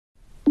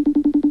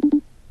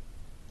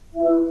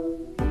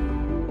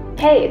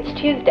Hey,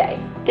 it's Tuesday.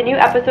 The new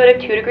episode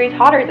of 2 Degrees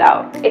Hotter's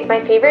out. It's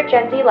my favorite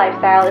Gen Z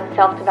lifestyle and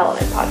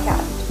self-development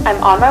podcast.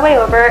 I'm on my way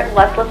over.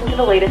 Let's listen to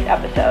the latest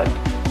episode.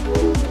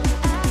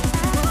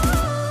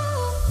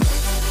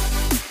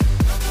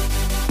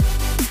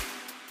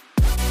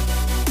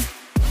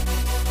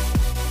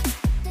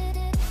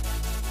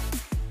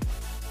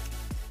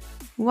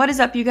 What is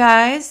up, you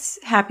guys?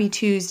 Happy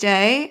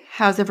Tuesday.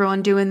 How's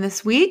everyone doing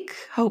this week?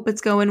 Hope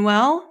it's going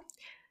well.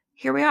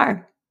 Here we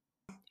are.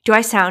 Do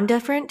I sound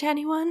different to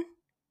anyone?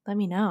 Let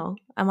me know.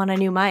 I'm on a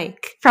new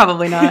mic.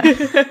 Probably not.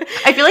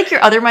 I feel like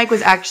your other mic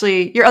was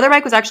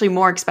actually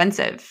more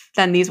expensive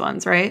than these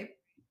ones, right?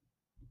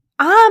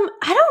 I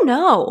don't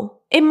know.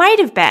 It might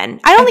have been.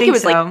 I don't think it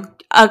was so.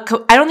 I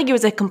don't think it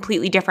was a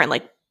completely different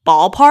like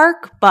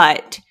ballpark,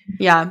 but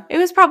yeah, it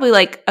was probably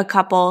like a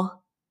couple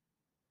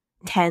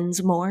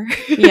tens more.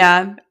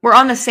 Yeah, we're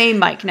on the same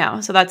mic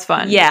now, so that's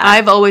fun. Yeah,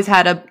 I've always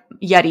had a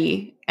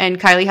Yeti, and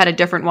Kylie had a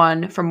different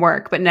one from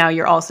work, but now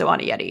you're also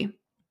on a Yeti.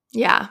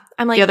 Yeah,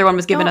 I'm like the other one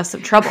was giving us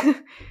some trouble.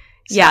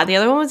 Yeah, the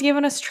other one was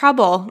giving us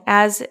trouble,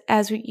 as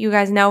you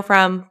guys know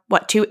from,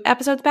 2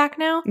 episodes back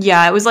now?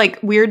 Yeah, it was like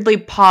weirdly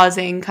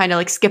pausing, kind of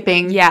like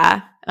skipping.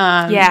 Yeah.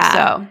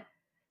 So.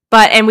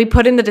 And we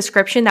put in the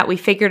description that we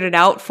figured it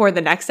out for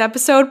the next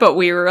episode, but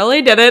we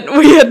really didn't.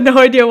 We had no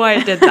idea why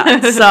it did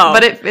that. So,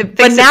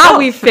 but now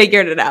we've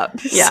figured it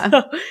out.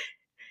 Yeah.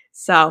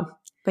 So,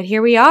 but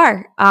here we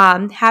are.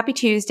 Happy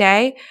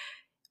Tuesday.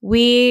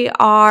 We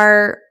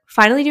are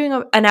finally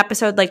doing an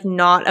episode like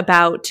not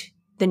about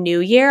the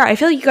new year. I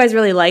feel like you guys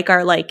really like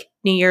our like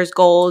New Year's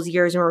goals,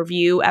 years in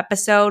review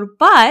episode,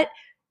 but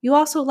you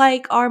also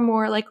like our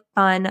more like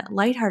fun,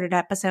 lighthearted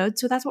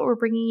episodes. So that's what we're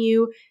bringing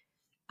you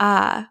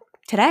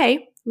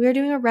today. We are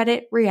doing a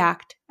Reddit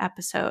React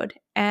episode,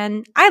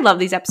 and I love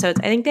these episodes.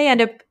 I think they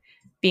end up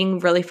being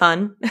really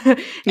fun.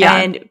 Yeah.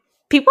 And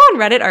people on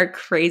Reddit are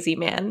crazy,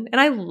 man, and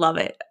I love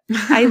it.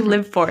 I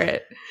live for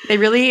it. They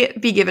really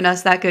be giving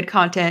us that good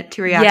content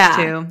to react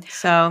to.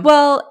 So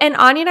well, and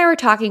Anya and I were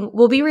talking.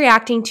 We'll be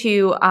reacting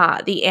to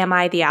the "Am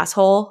I the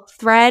Asshole"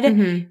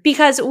 thread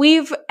because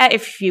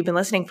if you've been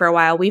listening for a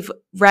while, we've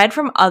read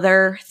from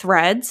other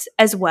threads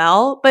as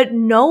well, but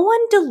no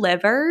one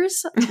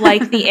delivers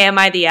like the "Am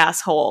I the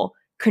Asshole"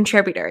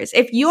 contributors.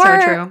 If you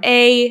are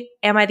a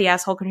 "Am I the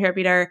Asshole"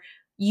 contributor,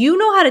 you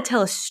know how to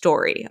tell a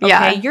story. Okay,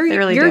 yeah,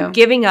 you're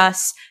giving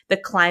us the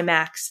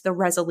climax, the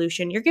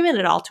resolution. You're giving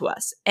it all to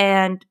us,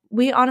 and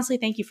we honestly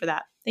thank you for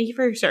that. Thank you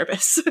for your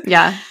service.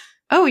 Yeah.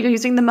 Oh, you're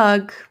using the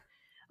mug.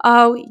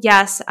 Oh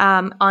yes.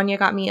 Anya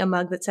got me a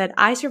mug that said,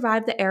 "I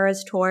survived the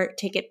Eras Tour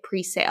ticket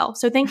pre-sale."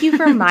 So thank you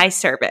for my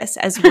service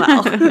as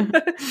well.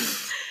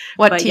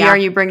 What tea are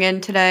you bringing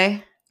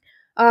today?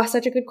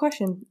 Such a good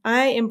question.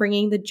 I am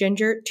bringing the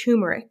ginger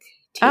turmeric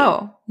tea.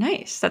 Oh,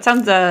 nice. That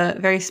sounds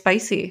very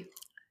spicy.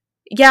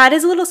 Yeah, it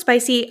is a little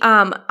spicy.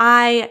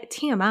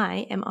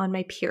 TMI am on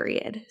my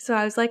period. So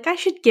I was like, I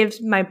should give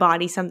my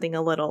body something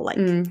a little like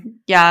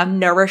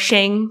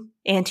nourishing,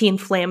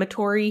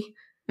 anti-inflammatory.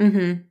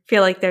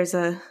 Feel like there's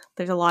a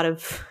lot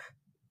of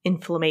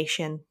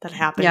inflammation that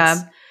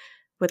happens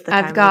with the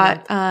time. I've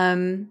got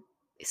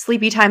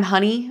Sleepy Time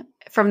honey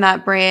from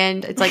that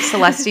brand. It's like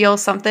Celestial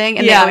something,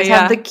 and they always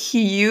have the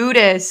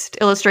cutest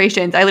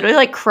illustrations. I literally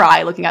like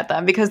cry looking at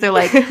them because they're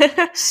like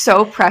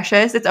so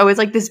precious. It's always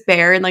like this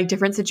bear in like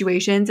different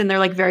situations, and they're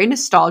like very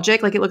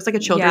nostalgic. Like it looks like a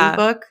children's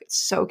book. It's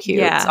so cute.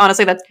 Yeah.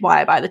 Honestly, that's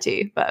why I buy the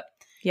tea. But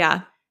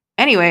yeah.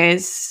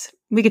 Anyways,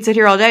 we could sit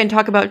here all day and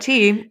talk about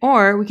tea,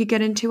 or we could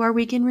get into our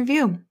week in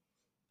review.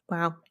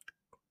 Wow.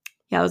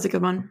 Yeah, that was a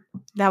good one.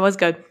 That was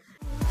good.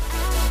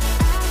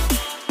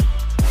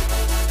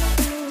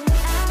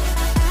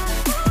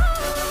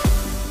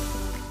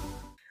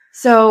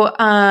 So,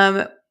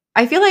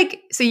 I feel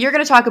like, you're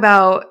going to talk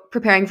about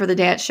preparing for the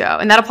dance show,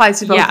 and that applies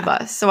to both of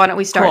us. So why don't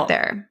we start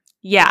there?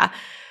 Yeah.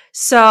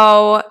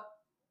 So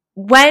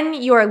when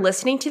you're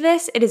listening to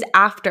this, it is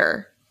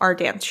after our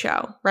dance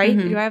show, right?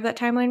 Do I have that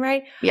timeline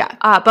right? Yeah.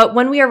 But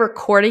when we are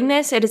recording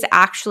this, it is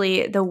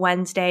actually the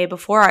Wednesday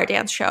before our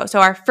dance show.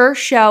 So our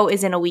first show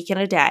is in a week and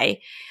a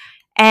day.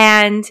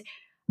 And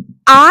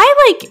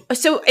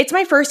so it's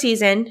my first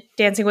season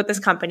dancing with this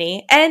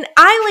company, and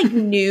I like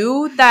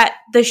knew that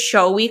the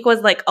show week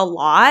was like a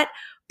lot,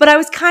 but I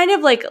was kind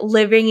of like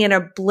living in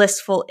a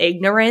blissful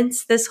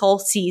ignorance this whole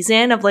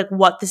season of like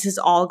what this is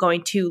all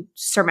going to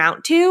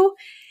surmount to.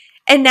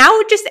 And now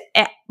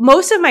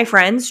most of my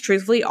friends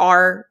truthfully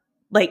are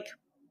like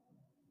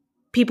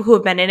people who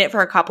have been in it for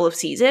a couple of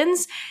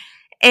seasons,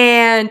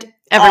 and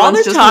all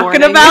they're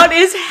talking about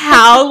is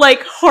how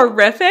like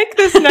horrific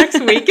this next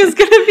week is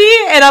going to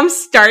be. And I'm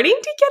starting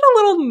to get a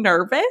little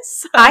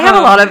nervous. I have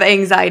a lot of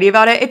anxiety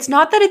about it. It's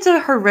not that it's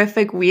a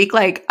horrific week.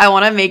 Like, I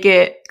want to make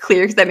it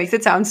clear because that makes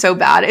it sound so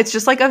bad. It's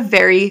just like a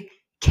very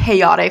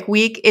chaotic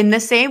week in the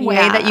same way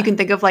that you can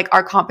think of like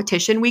our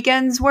competition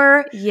weekends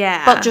were.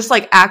 Yeah. But just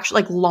like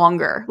actually like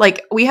longer.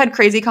 Like we had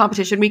crazy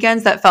competition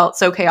weekends that felt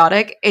so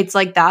chaotic. It's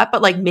like that,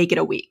 but like make it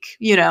a week,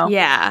 you know?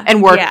 Yeah.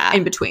 And work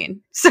in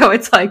between. So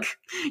it's like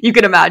you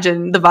can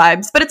imagine the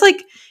vibes. But it's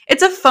like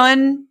it's a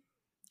fun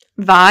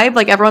vibe.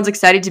 Like everyone's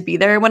excited to be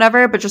there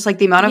whenever, but just like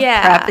the amount of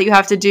prep that you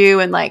have to do,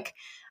 and like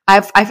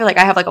I feel like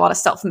I have like a lot of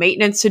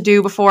self-maintenance to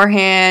do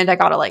beforehand. I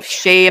gotta like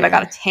shave, I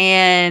gotta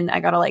tan, I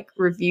gotta like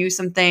review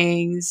some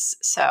things.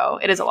 So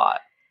it is a lot.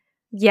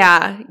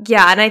 Yeah.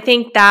 And I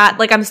think that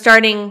like I'm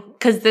starting,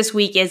 because this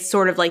week is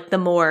sort of like the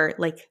more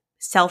like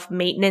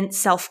self-maintenance,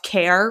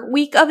 self-care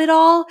week of it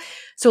all.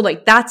 So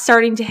like that's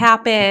starting to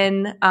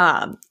happen.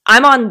 I'm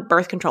on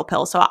birth control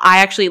pills, so I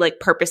actually like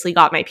purposely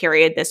got my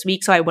period this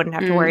week so I wouldn't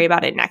have to worry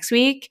about it next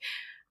week,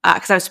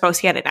 because I was supposed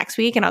to get it next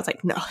week and I was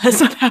like, no,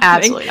 that's not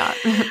happening. Absolutely not.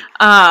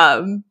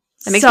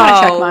 It makes me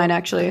want to check mine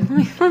actually.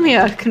 Let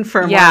me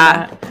confirm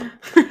that.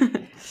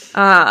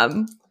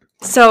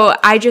 So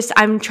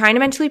I'm trying to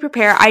mentally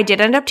prepare. I did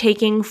end up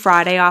taking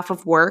Friday off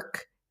of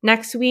work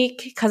next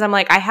week because I'm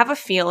like, I have a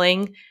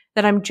feeling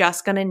that I'm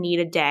just going to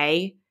need a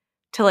day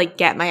to like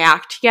get my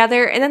act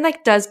together. And then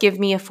that does give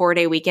me a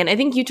 4-day weekend. I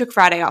think you took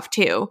Friday off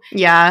too.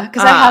 Yeah,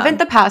 because I haven't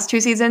the past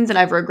 2 seasons and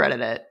I've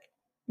regretted it.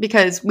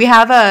 Because we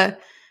have to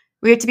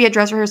be at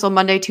dress rehearsal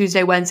Monday,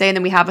 Tuesday, Wednesday, and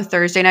then we have a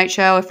Thursday night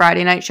show, a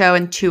Friday night show,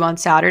 and 2 on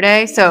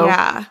Saturday. So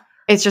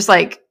it's just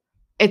like,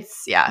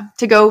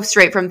 to go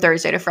straight from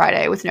Thursday to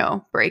Friday with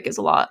no break is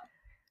a lot.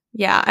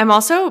 Yeah. I'm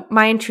also,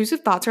 my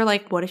intrusive thoughts are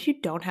like, what if you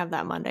don't have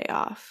that Monday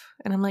off?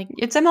 And I'm like,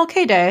 it's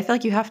MLK Day. I feel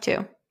like you have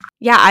to.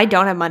 Yeah, I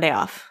don't have Monday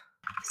off.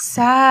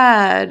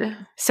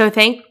 Sad. So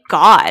thank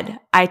God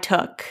I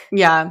took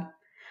I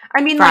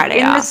mean, Friday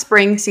like in the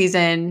spring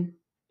season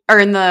or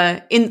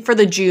for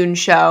the June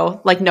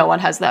show, like no one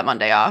has that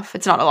Monday off.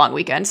 It's not a long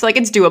weekend. So like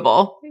it's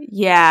doable.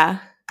 Yeah.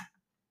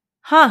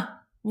 Huh.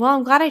 Well,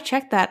 I'm glad I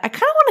checked that. I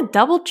kind of want to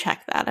double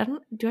check that.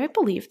 Do I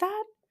believe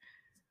that?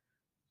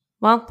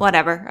 Well,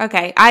 whatever.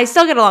 Okay. I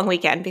still get a long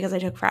weekend because I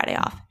took Friday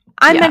off.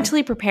 I'm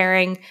mentally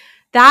preparing.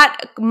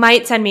 That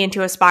might send me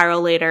into a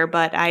spiral later,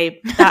 but I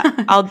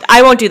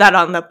won't do that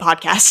on the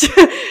podcast.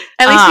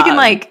 At least we can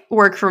like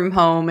work from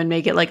home and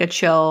make it like a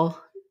chill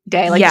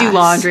day, like do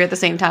laundry at the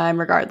same time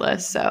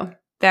regardless. So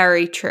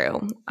very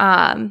true.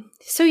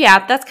 So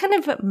yeah, that's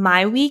kind of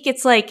my week.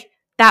 It's like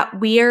that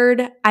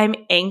weird, I'm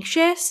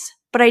anxious,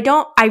 but I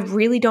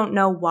really don't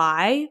know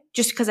why,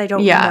 just because I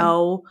don't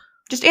know.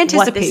 Just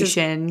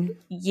anticipation.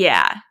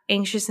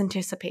 Anxious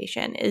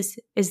anticipation is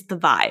the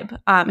vibe.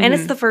 And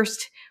it's the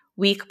first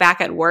week back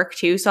at work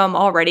too, so I'm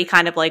already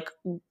kind of like,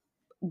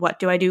 what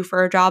do I do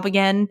for a job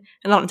again?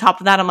 And on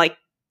top of that, I'm like,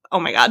 oh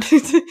my God, next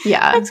week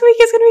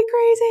is gonna be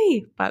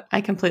crazy. But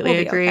I completely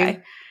agree.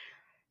 Okay.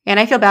 And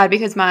I feel bad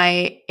because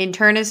my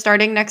intern is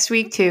starting next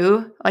week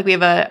too. Like we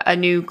have a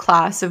new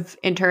class of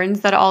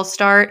interns that all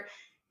start.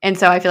 And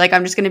so I feel like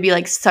I'm just going to be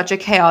like such a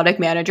chaotic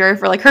manager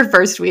for like her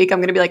first week. I'm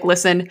going to be like,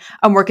 listen,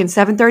 I'm working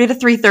 7:30 to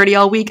 3:30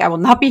 all week. I will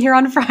not be here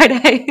on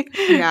Friday.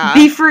 Yeah.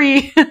 Be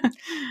free.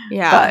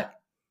 But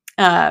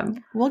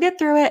we'll get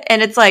through it.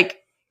 And it's like,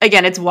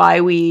 again, it's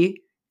why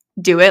we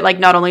do it. Like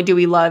not only do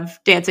we love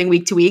dancing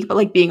week to week, but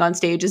like being on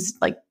stage is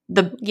like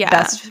the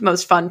best,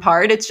 most fun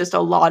part. It's just a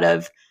lot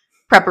of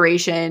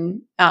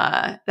preparation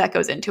that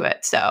goes into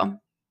it. So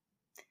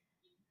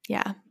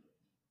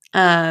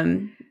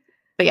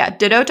but yeah,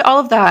 ditto to all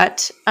of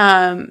that.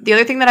 The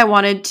other thing that I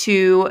wanted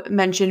to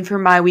mention for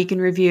my week in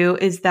review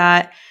is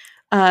that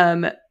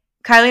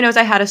Kylie knows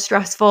I had a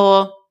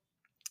stressful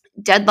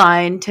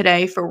deadline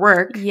today for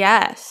work.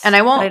 Yes. And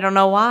I don't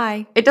know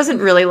why. It doesn't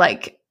really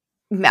like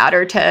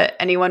matter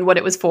to anyone what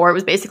it was for. It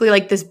was basically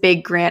like this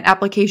big grant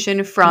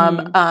application from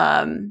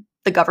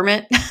the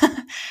government.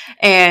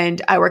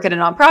 And I work at a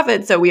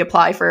nonprofit, so we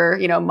apply for,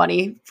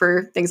 money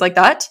for things like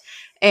that.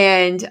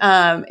 And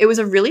it was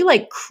a really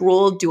like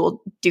cruel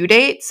due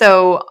date.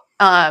 So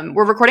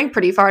we're recording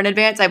pretty far in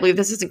advance. I believe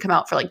this doesn't come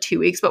out for like 2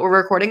 weeks, but we're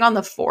recording on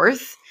the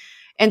 4th.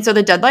 And so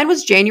the deadline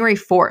was January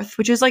 4th,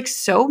 which is like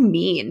so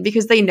mean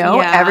because they know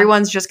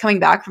everyone's just coming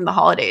back from the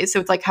holidays. So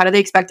it's like, how do they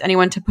expect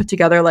anyone to put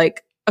together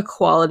like a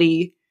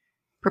quality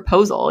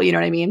proposal? You know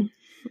what I mean?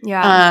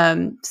 Yeah.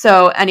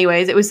 So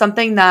anyways, it was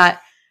something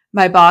that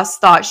my boss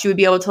thought she would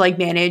be able to like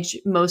manage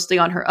mostly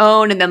on her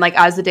own. And then like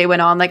as the day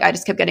went on, like I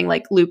just kept getting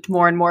like looped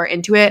more and more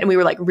into it. And we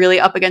were like really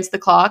up against the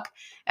clock.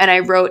 And I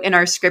wrote in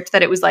our script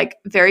that it was like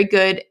very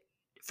good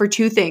for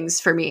 2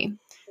 things for me.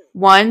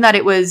 One, that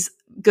it was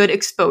good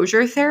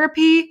exposure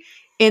therapy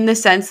in the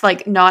sense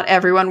like not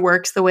everyone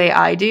works the way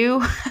I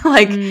do.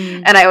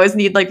 And I always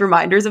need like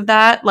reminders of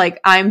that. Like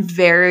I'm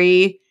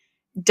very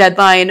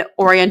deadline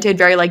oriented,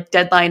 very like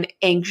deadline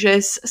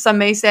anxious, some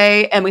may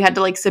say. And we had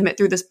to like submit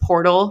through this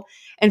portal.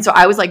 And so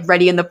I was like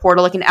ready in the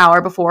portal like an hour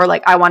before,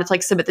 like I wanted to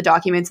like submit the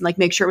documents and like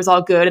make sure it was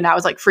all good. And I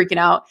was like freaking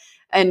out.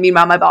 And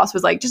meanwhile, my boss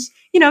was like, just,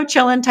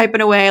 chilling,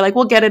 typing away, like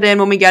we'll get it in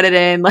when we get it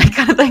in, like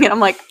kind of thing. And I'm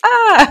like,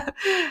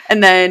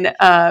 And then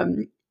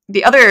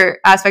the other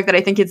aspect that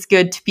I think it's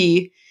good to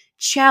be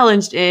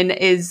challenged in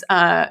is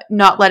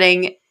not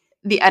letting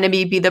the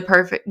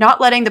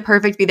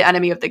perfect be the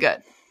enemy of the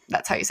good.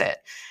 That's how you say it.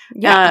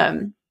 Yeah.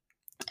 And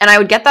I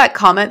would get that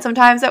comment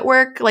sometimes at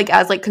work, like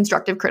as like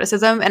constructive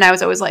criticism. And I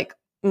was always like,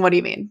 what do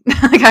you mean?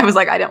 Like I was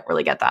like, I don't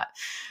really get that.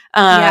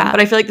 But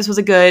I feel like this was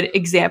a good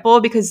example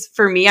because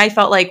for me, I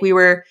felt like we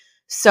were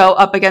so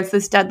up against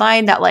this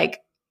deadline that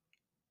like,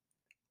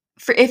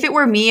 if it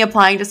were me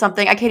applying to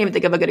something, I can't even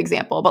think of a good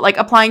example, but like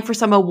applying for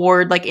some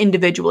award like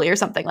individually or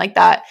something like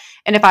that.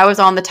 And if I was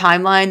on the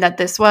timeline that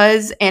this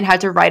was and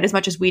had to write as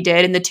much as we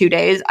did in the 2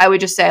 days, I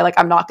would just say like,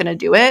 I'm not going to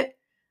do it.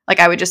 Like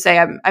I would just say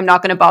I'm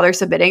not going to bother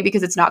submitting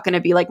because it's not going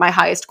to be like my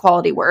highest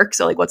quality work.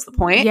 So like, what's the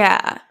point?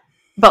 Yeah.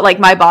 But like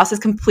my boss is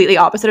completely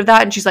opposite of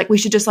that. And she's like, we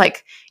should just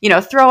like,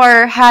 throw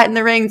our hat in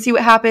the ring and see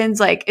what happens.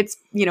 Like it's,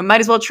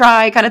 might as well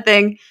try kind of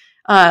thing.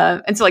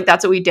 And so like,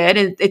 that's what we did.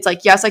 And it's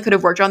like, yes, I could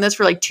have worked on this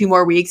for like 2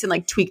 more weeks and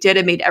like tweaked it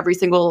and made every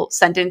single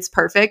sentence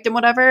perfect and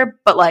whatever.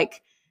 But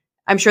like,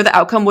 I'm sure the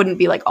outcome wouldn't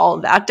be like all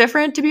that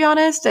different, to be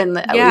honest. And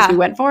at least we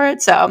went for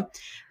it. So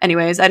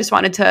anyways, I just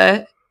wanted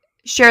to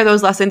share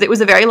those lessons. It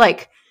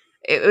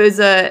was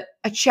a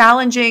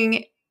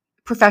challenging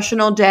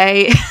professional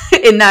day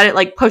in that it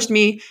like pushed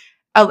me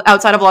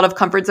outside of a lot of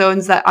comfort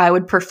zones that I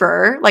would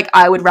prefer. Like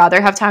I would rather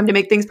have time to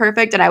make things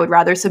perfect and I would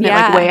rather submit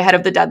like way ahead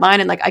of the deadline.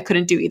 And like, I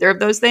couldn't do either of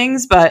those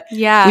things, but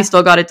we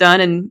still got it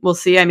done and we'll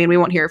see. I mean, we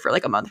won't hear for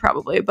like a month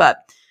probably, but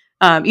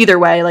either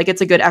way, like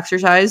it's a good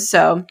exercise.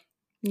 So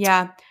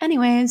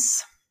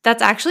anyways,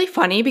 that's actually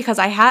funny because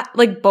I had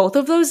like both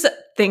of those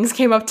things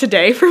came up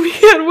today for me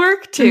at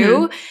work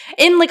too,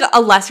 in like a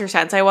lesser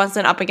sense. I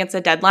wasn't up against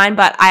a deadline,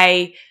 but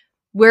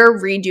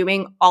we're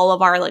redoing all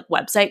of our like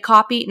website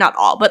copy, not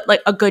all, but like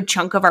a good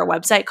chunk of our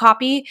website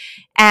copy.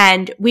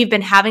 And we've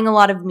been having a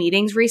lot of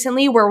meetings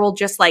recently where we'll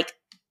just like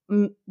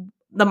the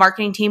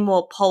marketing team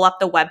will pull up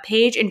the web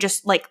page and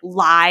just like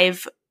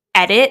live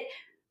edit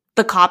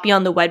the copy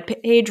on the web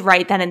page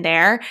right then and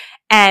there.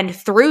 And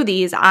through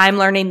these, I'm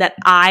learning that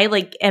I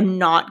like am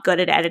not good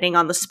at editing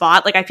on the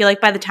spot. Like I feel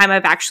like by the time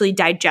I've actually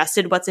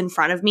digested what's in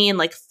front of me and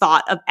like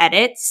thought of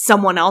edits,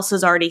 someone else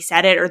has already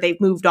said it or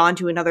they've moved on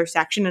to another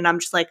section and I'm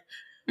just like,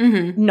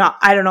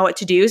 I don't know what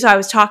to do. So I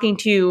was talking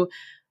to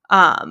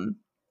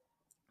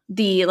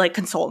the like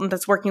consultant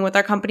that's working with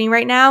our company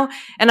right now.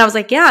 And I was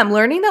like, yeah, I'm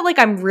learning that like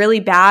I'm really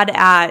bad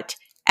at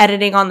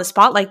editing on the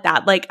spot like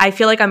that. Like I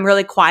feel like I'm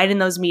really quiet in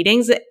those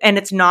meetings and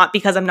it's not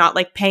because I'm not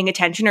like paying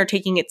attention or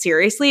taking it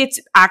seriously. It's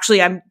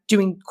actually I'm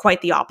doing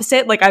quite the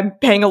opposite. Like I'm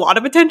paying a lot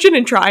of attention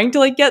and trying to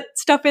like get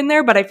stuff in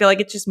there, but I feel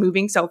like it's just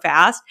moving so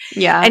fast.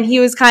 Yeah. And he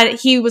was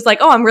like,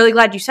 oh, I'm really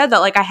glad you said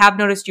that. Like I have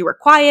noticed you were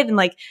quiet and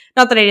like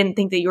not that I didn't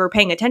think that you were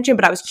paying attention,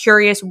 but I was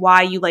curious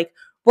why you like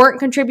weren't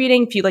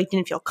contributing, if you like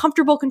didn't feel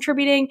comfortable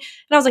contributing.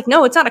 And I was like,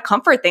 no, it's not a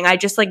comfort thing. I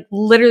just like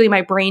literally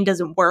my brain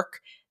doesn't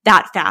work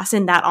that fast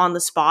and that on the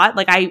spot.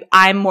 Like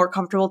I'm more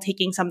comfortable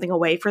taking something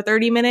away for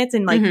 30 minutes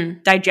and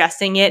like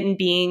digesting it and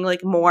being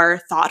like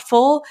more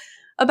thoughtful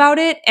about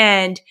it.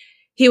 And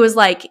he was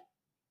like,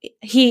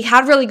 he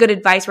had really good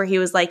advice where he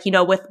was like,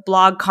 with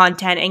blog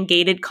content and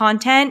gated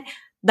content,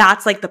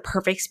 that's like the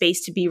perfect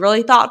space to be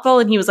really thoughtful.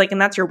 And he was like,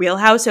 and that's your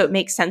wheelhouse. So it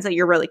makes sense that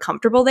you're really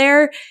comfortable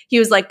there. He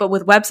was like, but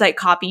with website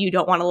copy, you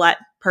don't want to let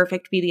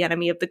perfect be the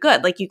enemy of the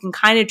good. Like you can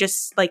kind of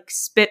just like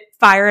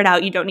fire it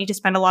out. You don't need to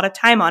spend a lot of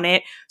time on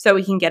it so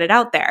we can get it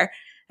out there.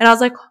 And I was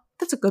like,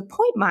 that's a good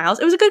point, Miles.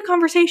 It was a good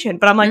conversation,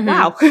 but I'm like,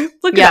 wow,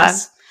 look at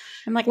us.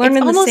 I'm like,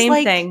 learning it's the same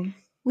like thing.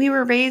 We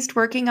were raised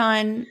working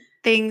on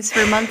things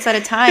for months at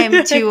a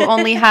time to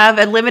only have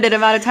a limited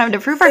amount of time to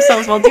prove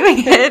ourselves while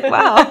doing it.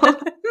 Wow.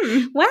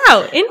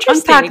 Wow.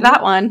 Interesting. Unpack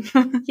that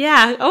one.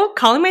 Yeah. Oh,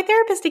 calling my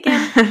therapist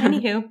again.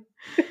 Anywho.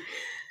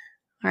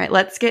 All right,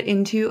 let's get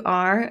into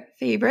our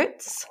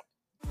favorites.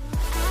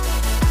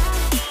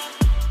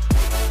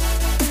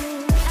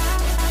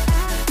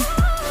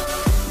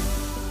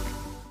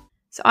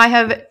 So I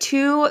have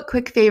 2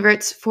 quick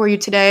favorites for you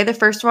today. The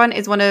first one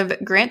is one of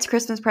Grant's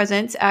Christmas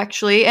presents,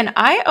 actually. And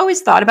I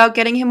always thought about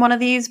getting him one of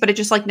these, but it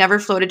just like never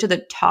floated to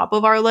the top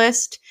of our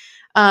list.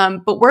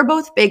 But we're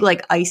both big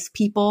like ice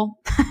people.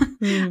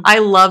 I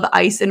love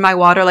ice in my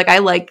water. Like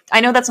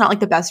I know that's not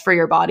like the best for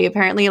your body,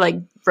 apparently. Like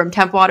room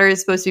temp water is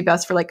supposed to be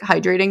best for like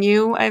hydrating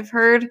you, I've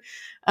heard.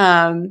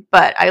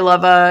 But I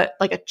love a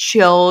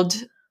chilled,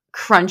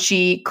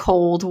 crunchy,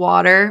 cold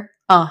water.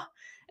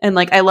 And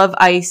like I love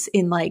ice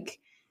in like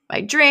my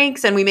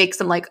drinks, and we make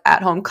some like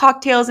at-home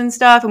cocktails and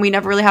stuff, and we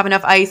never really have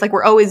enough ice. Like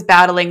we're always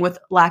battling with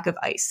lack of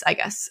ice, I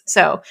guess.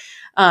 So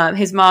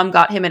his mom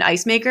got him an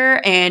ice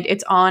maker, and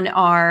it's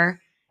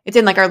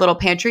in like our little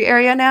pantry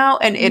area now,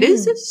 and it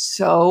is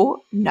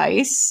so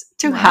nice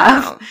to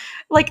have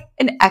like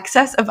an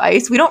excess of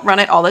ice. We don't run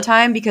it all the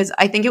time because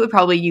I think it would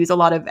probably use a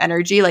lot of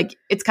energy. Like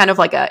it's kind of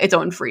like its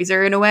own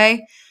freezer in a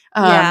way.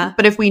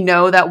 But if we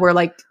know that we're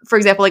like, for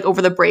example, like over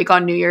the break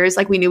on New Year's,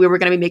 like we knew we were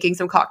going to be making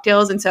some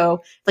cocktails. And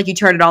so like you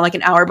turn it on like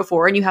an hour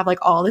before and you have like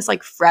all this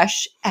like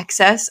fresh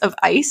excess of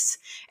ice,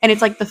 and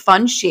it's like the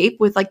fun shape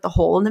with like the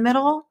hole in the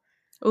middle.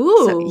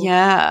 Ooh. So,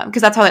 yeah.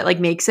 Because that's how it like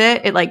makes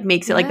it. It like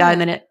makes it like that, and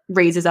then it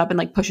raises up and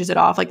like pushes it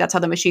off. Like that's how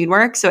the machine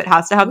works. So it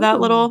has to have that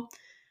little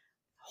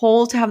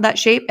hole to have that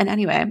shape. And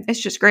anyway,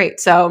 it's just great.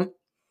 So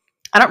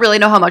I don't really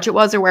know how much it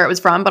was or where it was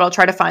from, but I'll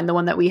try to find the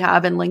one that we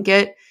have and link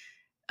it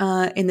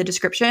in the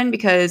description,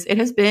 because it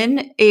has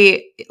been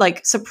a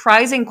like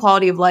surprising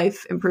quality of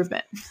life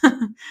improvement.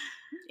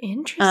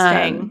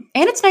 Interesting.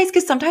 And it's nice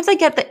because sometimes I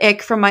get the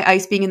ick from my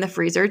ice being in the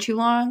freezer too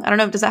long. I don't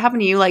know. Does that happen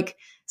to you? Like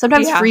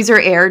sometimes freezer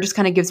air just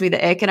kind of gives me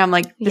the ick and I'm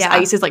like, this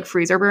ice is like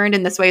freezer burned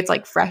and this way it's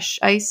like fresh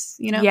ice,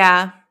 you know?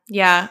 Yeah.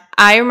 Yeah.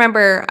 I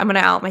remember, I'm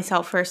going to out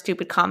myself for a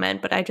stupid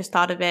comment, but I just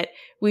thought of it.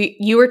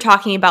 You were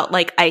talking about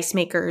like ice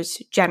makers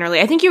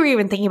generally. I think you were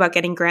even thinking about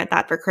getting Grant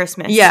that for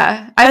Christmas.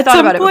 Yeah. I thought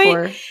about it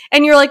before.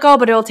 And you're like, oh,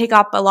 but it'll take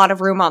up a lot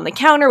of room on the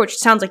counter, which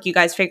sounds like you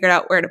guys figured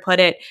out where to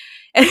put it.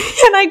 And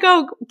I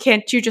go,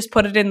 can't you just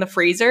put it in the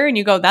freezer? And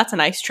you go, that's an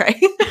ice tray.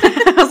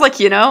 I was like,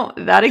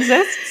 that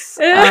exists.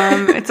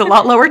 It's a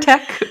lot lower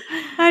tech.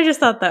 I just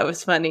thought that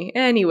was funny.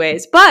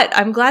 Anyways, but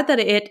I'm glad that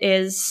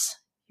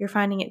you're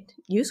finding it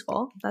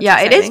useful. That's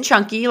exciting. It is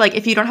chunky. Like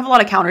if you don't have a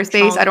lot of counter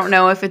space, I don't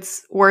know if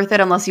it's worth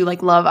it unless you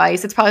like love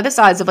ice. It's probably the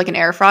size of like an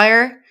air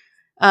fryer.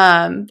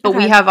 But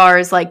we have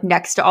ours like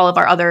next to all of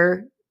our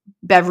other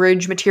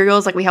beverage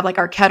materials. Like we have like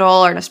our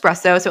kettle or an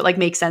espresso. So it like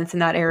makes sense in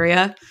that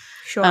area.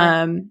 Sure.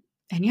 And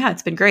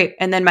it's been great.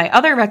 And then my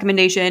other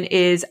recommendation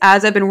is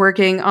as I've been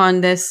working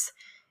on this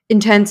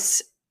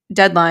intense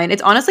deadline,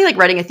 it's honestly like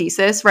writing a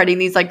thesis, writing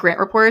these like grant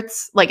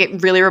reports. Like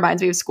it really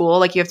reminds me of school.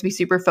 Like you have to be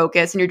super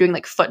focused and you're doing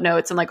like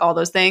footnotes and like all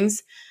those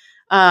things.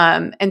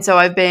 And so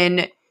I've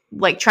been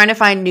like trying to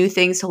find new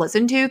things to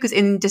listen to because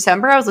in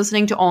December I was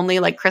listening to only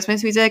like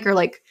Christmas music or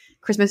like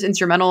Christmas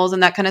instrumentals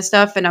and that kind of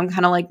stuff. And I'm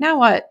kind of like, now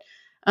what?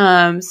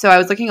 So I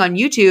was looking on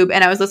YouTube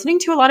and I was listening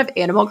to a lot of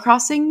Animal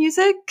Crossing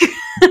music,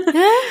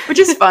 which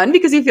is fun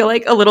because you feel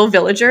like a little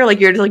villager, like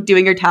you're just like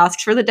doing your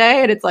tasks for the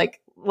day and it's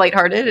like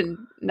lighthearted and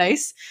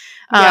nice.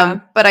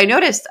 But I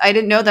noticed, I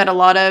didn't know that a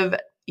lot of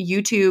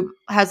YouTube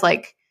has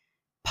like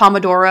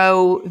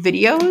Pomodoro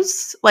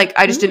videos. Like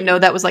I just didn't know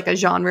that was like a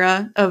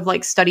genre of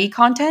like study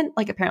content.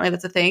 Like apparently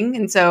that's a thing.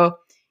 And so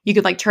you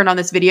could like turn on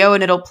this video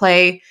and it'll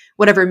play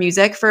whatever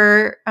music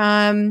for,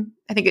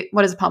 I think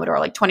what is a Pomodoro?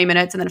 Like 20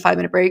 minutes and then a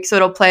 5-minute break. So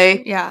it'll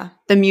play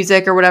the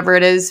music or whatever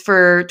it is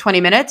for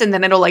 20 minutes. And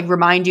then it'll like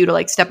remind you to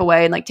like step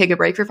away and like take a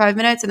break for 5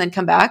 minutes and then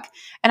come back.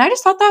 And I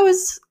just thought that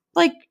was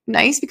like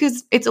nice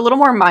because it's a little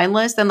more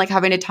mindless than like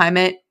having to time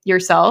it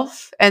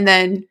yourself. And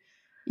then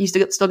you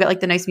still get like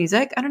the nice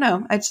music. I don't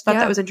know. I just thought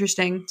that was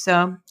interesting.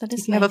 So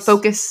if you have a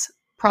focus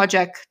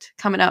project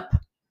coming up,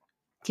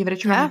 give it a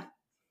try. Yeah.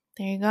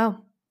 There you go.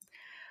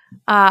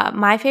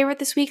 My favorite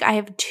this week, I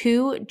have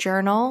 2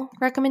 journal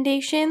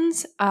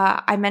recommendations.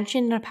 I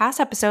mentioned in a past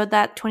episode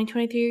that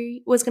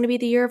 2023 was going to be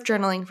the year of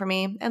journaling for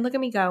me. And look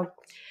at me go.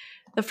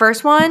 The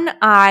first one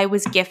I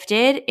was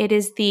gifted. It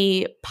is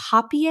the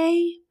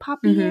Papier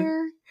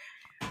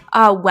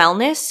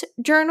wellness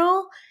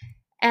journal.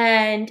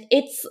 And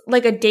it's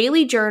like a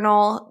daily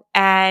journal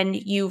and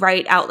you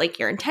write out like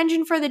your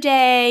intention for the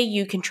day.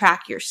 You can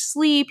track your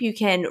sleep. You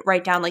can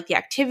write down like the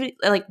activity,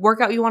 like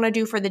workout you want to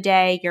do for the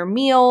day, your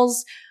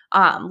meals,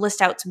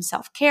 list out some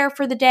self-care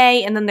for the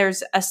day. And then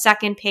there's a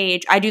second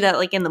page. I do that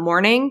like in the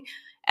morning.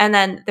 And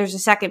then there's a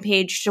second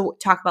page to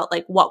talk about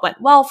like what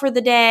went well for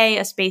the day,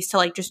 a space to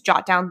like just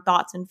jot down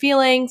thoughts and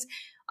feelings,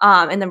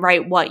 and then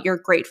write what you're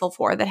grateful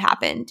for that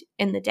happened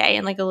in the day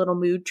and like a little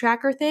mood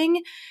tracker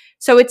thing.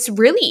 So it's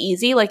really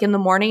easy. Like in the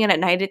morning and at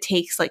night, it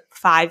takes like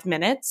 5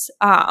 minutes.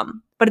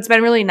 But it's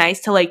been really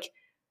nice to like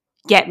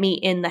get me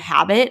in the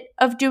habit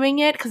of doing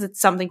it because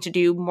it's something to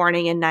do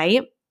morning and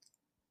night.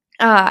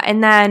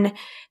 And then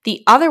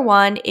the other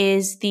one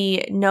is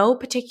the No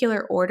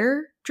Particular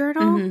Order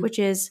journal, which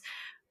is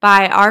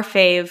by our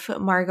fave,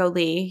 Margot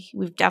Lee.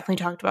 We've definitely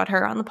talked about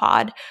her on the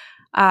pod.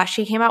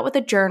 She came out with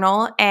a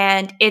journal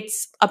and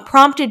it's a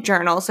prompted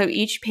journal. So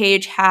each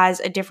page has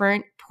a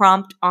different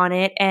prompt on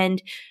it.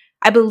 And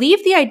I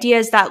believe the idea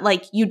is that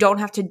like you don't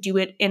have to do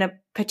it in a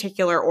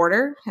particular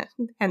order,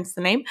 hence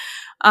the name.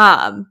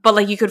 But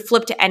like you could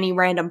flip to any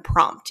random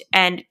prompt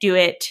and do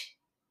it,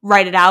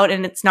 write it out,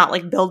 and it's not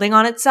like building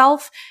on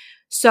itself.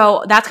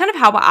 So that's kind of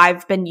how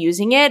I've been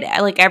using it.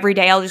 Like every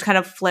day I'll just kind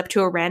of flip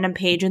to a random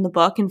page in the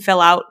book and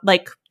fill out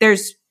like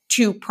there's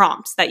 2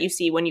 prompts that you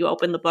see when you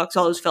open the book.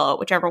 So I'll just fill out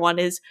whichever one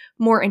is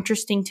more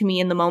interesting to me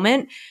in the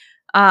moment.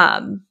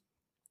 And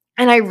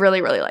I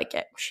really, really like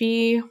it.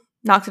 She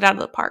knocks it out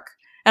of the park.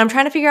 And I'm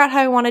trying to figure out how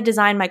I want to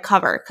design my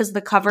cover because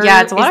the cover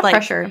it's a lot of like,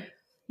 pressure.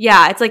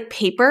 Yeah, it's like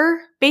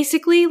paper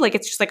basically. Like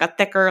it's just like a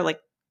thicker, like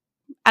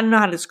I don't know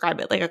how to describe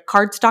it, like a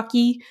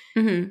cardstocky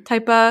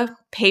type of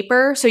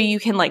paper. So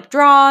you can like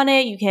draw on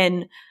it, you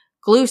can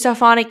glue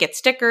stuff on it, get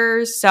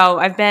stickers. So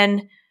I've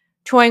been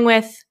toying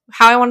with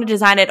how I want to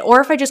design it, or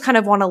if I just kind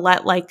of want to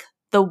let like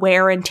the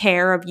wear and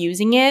tear of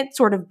using it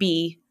sort of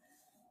be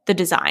the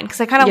design,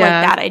 because I kind of like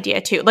that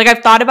idea too. Like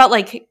I've thought about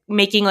like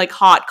making like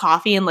hot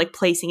coffee and like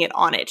placing it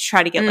on it to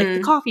try to get like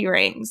the coffee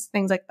rings,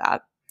 things like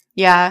that.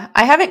 Yeah,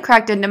 I haven't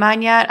cracked into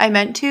mine yet. I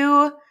meant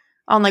to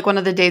on like one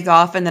of the days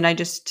off and then I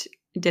just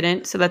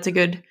didn't. So that's a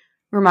good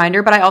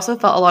reminder. But I also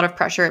felt a lot of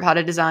pressure of how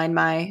to design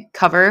my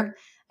cover.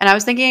 And I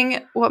was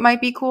thinking what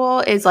might be cool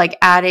is like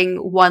adding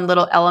one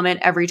little element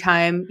every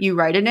time you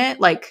write in it,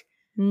 like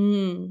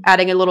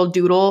adding a little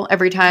doodle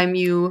every time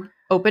you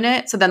open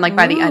it. So then like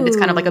by the end, it's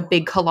kind of like a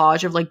big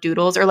collage of like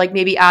doodles, or like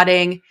maybe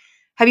adding,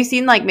 have you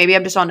seen like, maybe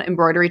I'm just on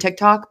embroidery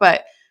TikTok,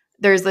 but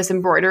there's this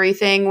embroidery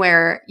thing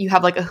where you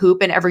have like a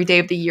hoop and every day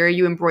of the year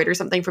you embroider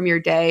something from your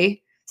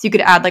day. So you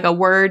could add like a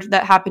word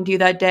that happened to you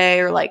that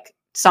day or like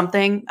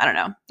something. I don't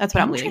know. That's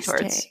what I'm leaning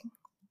towards.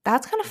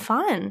 That's kind of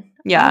fun.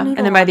 Yeah. And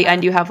then by the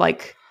end you have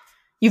like,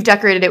 you've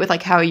decorated it with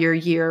like how your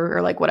year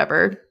or like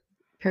whatever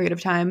period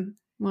of time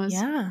was.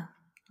 Yeah.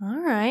 All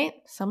right.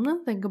 Something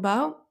to think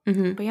about.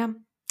 Mm-hmm. But yeah,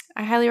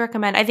 I highly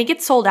recommend. I think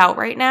it's sold out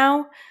right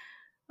now,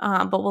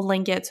 but we'll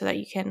link it so that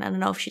you can, I don't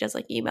know if she does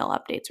like email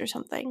updates or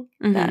something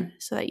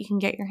so that you can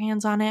get your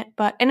hands on it.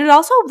 And it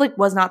also like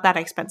was not that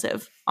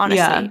expensive, honestly.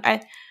 Yeah.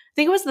 I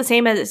think it was the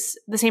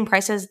same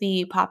price as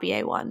the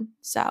Papier one.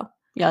 So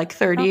yeah, like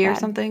 30 or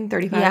something,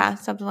 35. Yeah,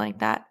 something like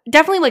that.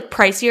 Definitely like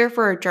pricier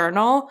for a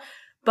journal,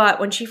 but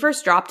when she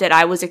first dropped it,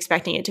 I was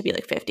expecting it to be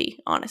like 50,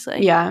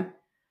 honestly. Yeah.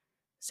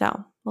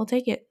 So we'll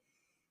take it.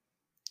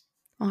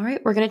 All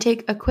right, we're going to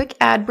take a quick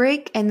ad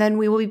break, and then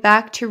we will be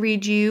back to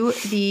read you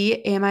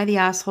the Am I the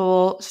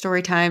Asshole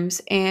story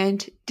times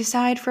and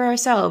decide for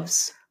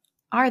ourselves,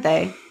 are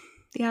they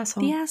the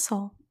asshole? The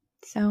asshole.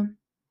 So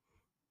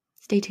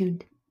stay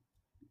tuned.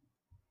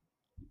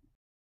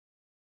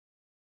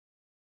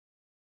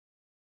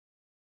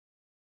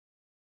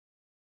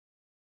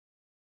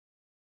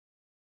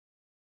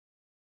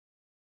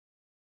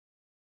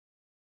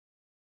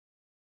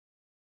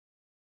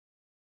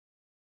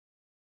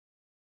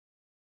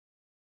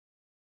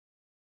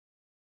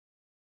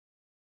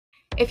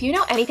 If you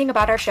know anything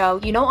about our show,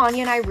 you know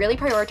Anya and I really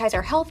prioritize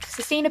our health,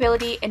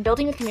 sustainability, and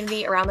building a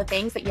community around the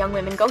things that young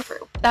women go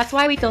through. That's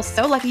why we feel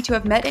so lucky to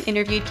have met and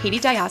interviewed Katie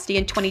Diasti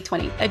in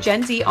 2020, a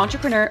Gen Z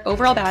entrepreneur,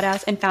 overall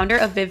badass, and founder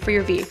of Viv for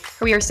Your V,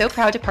 who we are so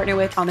proud to partner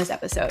with on this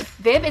episode.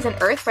 Viv is an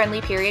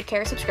earth-friendly period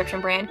care subscription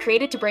brand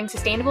created to bring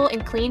sustainable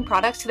and clean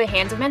products to the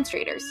hands of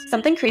menstruators.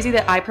 Something crazy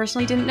that I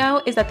personally didn't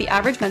know is that the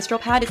average menstrual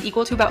pad is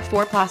equal to about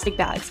 4 plastic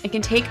bags and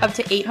can take up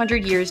to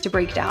 800 years to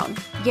break down.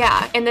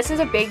 Yeah, and this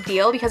is a big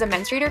deal because a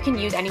menstruator can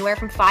use anywhere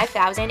from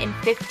 5,000 and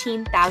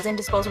 15,000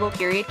 disposable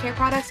period care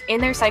products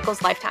in their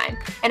cycle's lifetime.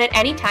 And at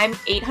any time,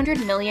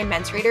 800 million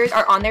menstruators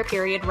are on their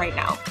period right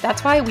now.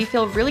 That's why we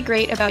feel really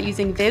great about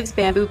using Viv's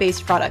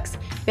bamboo-based products.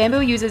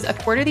 Bamboo uses a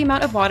quarter the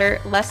amount of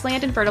water, less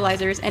land and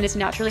fertilizers, and is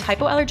naturally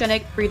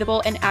hypoallergenic,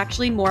 breathable, and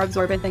actually more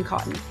absorbent than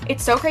cotton.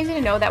 It's so crazy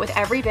to know that with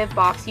every Viv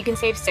box, you can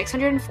save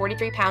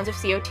 643 pounds of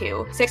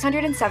CO2,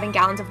 607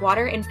 gallons of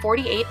water, and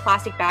 48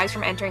 plastic bags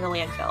from entering a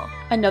landfill.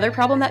 Another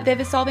problem that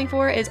Viv is solving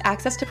for is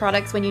access to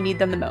products when you need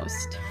them the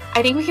most.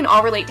 I think we can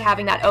all relate to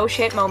having that oh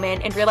shit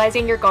moment and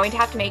realizing you're going to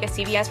have to make a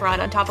CVS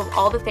run on top of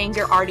all the things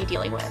you're already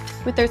dealing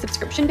with. With their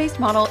subscription-based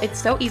model, it's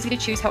so easy to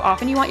choose how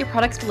often you want your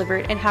products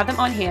delivered and have them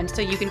on hand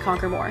so you can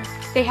conquer more.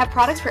 They have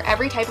products for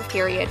every type of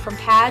period, from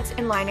pads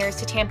and liners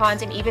to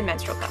tampons and even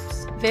menstrual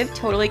cups. Viv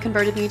totally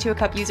converted me to a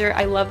cup user.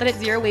 I love that it's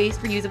zero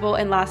waste, reusable,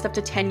 and lasts up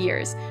to 10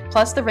 years.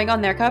 Plus, the ring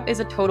on their cup is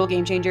a total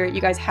game changer.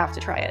 You guys have to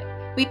try it.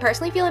 We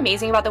personally feel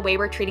amazing about the way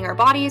we're treating our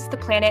bodies, the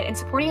planet, and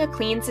supporting a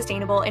clean,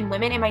 sustainable, and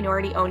women and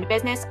minority-owned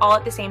business all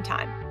at the same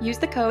time. Use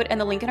the code and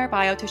the link in our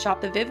bio to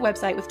shop the Viv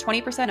website with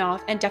 20%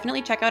 off, and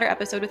definitely check out our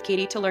episode with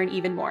Katie to learn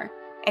even more.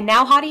 And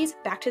now, hotties,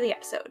 back to the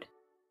episode.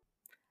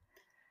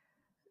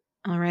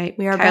 All right,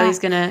 Kylie's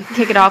gonna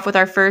kick it off with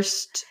our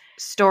first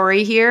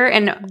story here,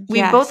 and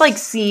we've both like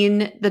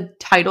seen the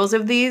titles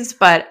of these,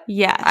 but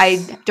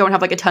I don't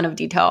have like a ton of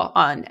detail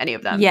on any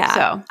of them. Yeah,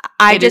 so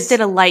I just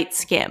did a light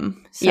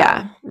skim. So.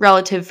 Yeah,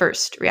 relative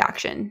first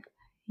reaction.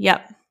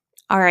 Yep.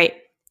 All right.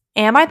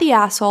 Am I the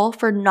asshole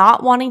for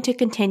not wanting to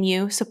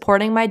continue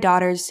supporting my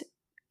daughter's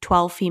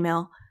 12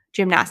 female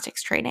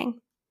gymnastics training?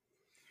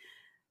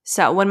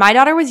 So when my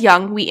daughter was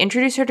young, we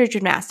introduced her to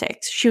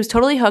gymnastics. She was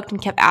totally hooked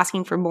and kept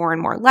asking for more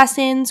and more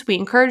lessons. We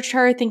encouraged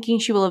her, thinking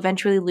she will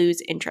eventually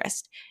lose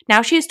interest.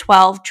 Now she is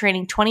 12,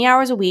 training 20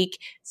 hours a week,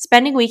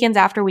 spending weekends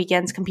after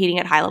weekends competing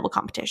at high-level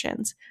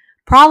competitions.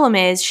 Problem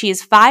is, she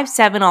is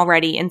 5'7"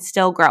 already and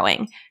still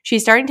growing.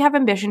 She's starting to have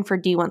ambition for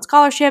D1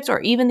 scholarships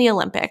or even the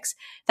Olympics.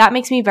 That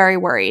makes me very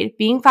worried.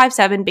 Being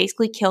 5'7"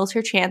 basically kills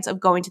her chance of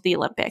going to the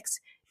Olympics.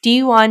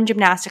 D1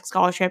 gymnastics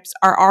scholarships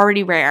are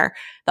already rare.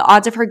 The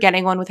odds of her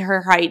getting one with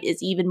her height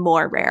is even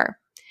more rare.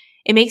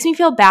 It makes me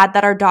feel bad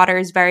that our daughter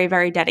is very,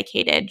 very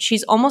dedicated.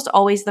 She's almost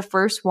always the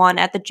first one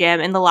at the gym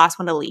and the last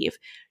one to leave.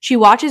 She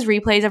watches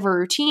replays of her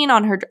routine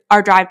on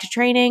our drive to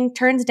training,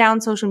 turns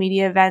down social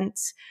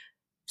events,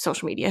 is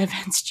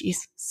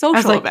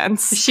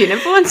she an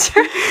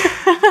influencer?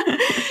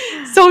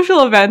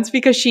 Social events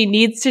because she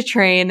needs to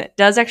train,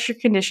 does extra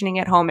conditioning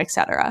at home,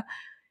 etc.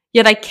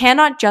 Yet I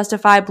cannot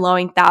justify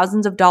blowing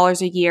thousands of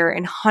dollars a year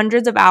and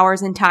hundreds of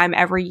hours in time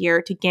every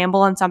year to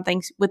gamble on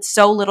something with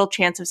so little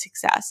chance of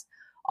success.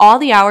 All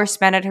the hours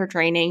spent at her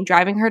training,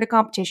 driving her to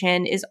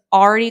competition, is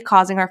already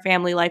causing our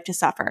family life to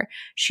suffer.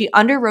 She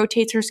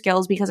under-rotates her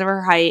skills because of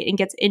her height and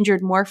gets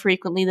injured more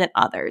frequently than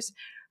others.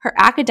 Her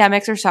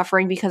academics are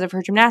suffering because of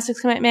her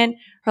gymnastics commitment.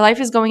 Her life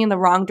is going in the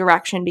wrong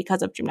direction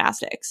because of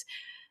gymnastics.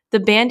 The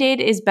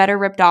Band-Aid is better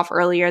ripped off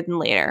earlier than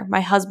later.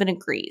 My husband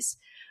agrees.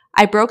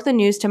 I broke the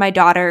news to my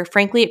daughter.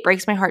 Frankly, it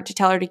breaks my heart to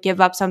tell her to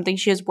give up something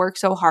she has worked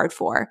so hard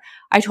for.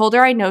 I told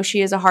her I know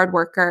she is a hard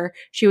worker.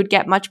 She would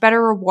get much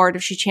better reward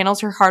if she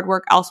channels her hard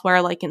work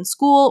elsewhere, like in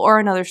school or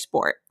another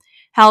sport.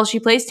 Hell, she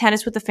plays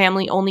tennis with the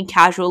family only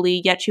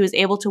casually, yet she was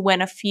able to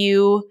win a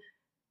few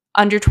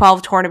under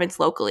 12 tournaments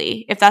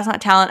locally. If that's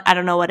not talent, I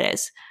don't know what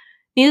is.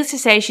 Needless to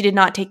say, she did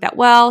not take that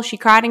well. She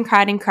cried and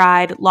cried and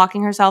cried,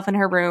 locking herself in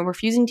her room,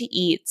 refusing to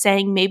eat,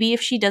 saying maybe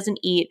if she doesn't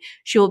eat,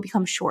 she will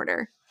become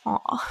shorter.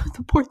 Aw,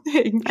 the poor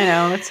thing. I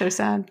know, that's so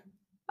sad.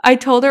 I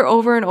told her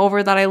over and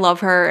over that I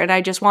love her and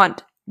I just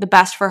want the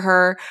best for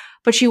her,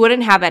 but she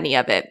wouldn't have any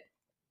of it.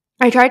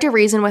 I tried to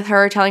reason with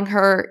her, telling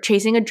her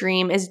chasing a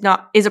dream is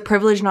a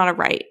privilege, not a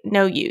right.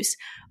 No use.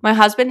 My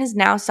husband has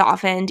now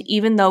softened,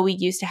 even though we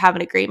used to have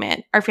an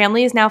agreement. Our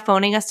family is now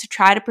phoning us to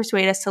try to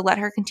persuade us to let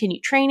her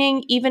continue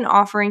training, even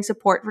offering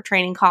support for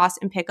training costs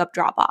and pickup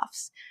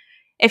drop-offs.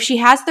 If she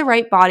has the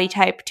right body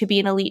type to be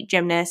an elite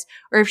gymnast,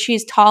 or if she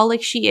is tall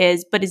like she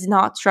is, but is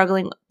not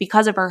struggling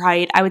because of her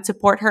height, I would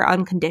support her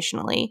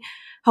unconditionally.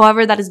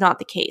 However, that is not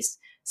the case.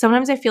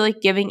 Sometimes I feel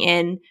like giving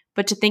in,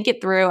 but to think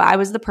it through, I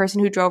was the person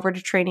who drove her to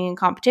training and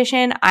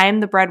competition. I am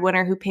the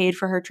breadwinner who paid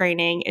for her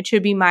training. It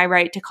should be my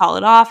right to call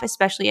it off,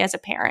 especially as a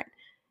parent.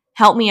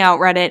 Help me out,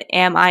 Reddit.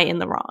 Am I in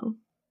the wrong?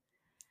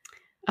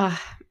 I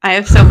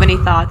have so many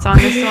thoughts on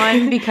this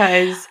one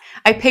because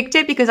I picked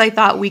it because I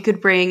thought we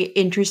could bring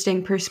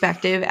interesting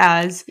perspective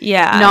as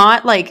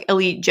not like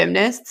elite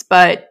gymnasts,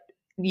 but,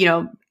 you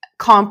know,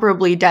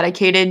 comparably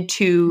dedicated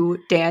to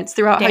dance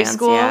throughout high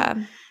school.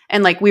 Yeah.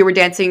 And like we were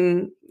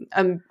dancing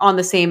on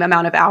the same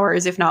amount of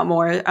hours, if not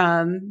more,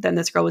 than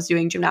this girl was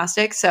doing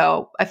gymnastics.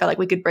 So I felt like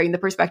we could bring the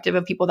perspective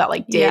of people that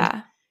like did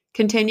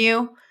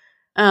continue.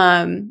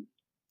 And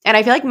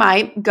I feel like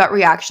my gut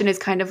reaction is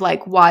kind of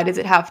like, why does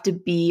it have to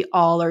be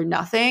all or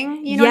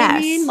nothing? You know what I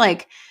mean?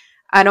 Like,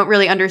 I don't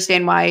really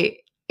understand why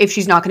if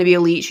she's not going to be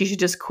elite, she should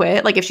just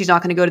quit. Like if she's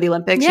not going to go to the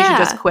Olympics, she should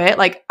just quit.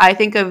 Like I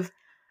think of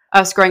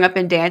us growing up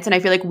in dance and I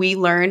feel like we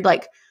learned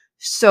like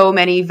so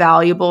many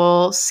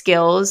valuable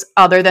skills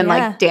other than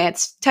like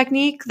dance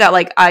technique that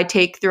like I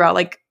take throughout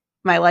like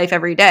my life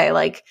every day.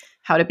 Like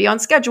how to be on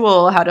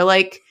schedule, how to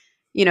like,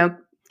 you know,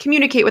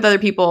 communicate with other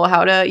people,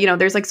 how to, you know,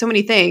 there's like so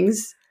many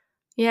things.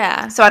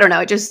 Yeah. So I don't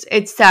know.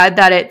 It's sad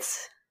that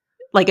it's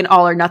like an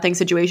all or nothing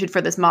situation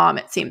for this mom,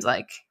 it seems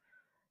like.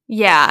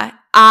 Yeah.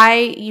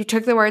 You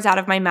took the words out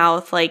of my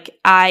mouth. Like,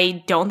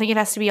 I don't think it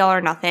has to be all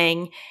or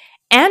nothing.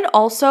 And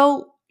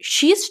also,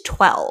 she's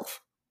 12.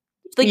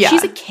 Like,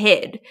 she's a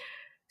kid.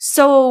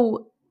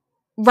 So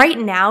right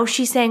now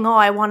she's saying, oh,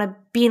 I want to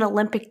be an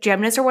Olympic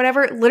gymnast or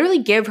whatever.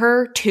 Literally give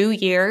her 2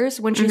 years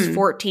when she's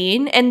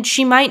 14 and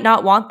she might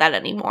not want that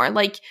anymore.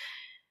 Like,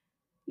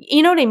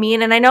 you know what I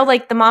mean? And I know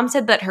like the mom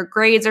said that her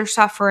grades are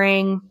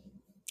suffering.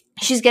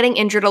 She's getting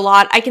injured a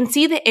lot. I can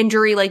see the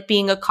injury like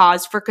being a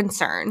cause for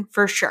concern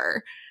for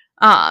sure.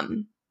 I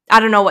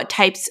don't know what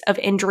types of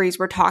injuries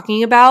we're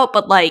talking about,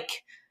 but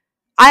like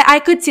I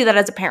could see that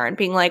as a parent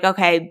being like,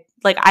 okay,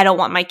 like I don't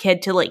want my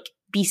kid to like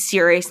be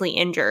seriously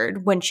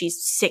injured when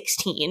she's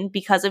 16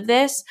 because of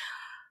this.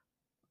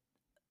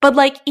 But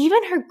like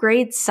even her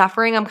grades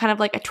suffering, I'm kind of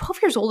like at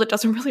 12 years old, it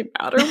doesn't really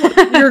matter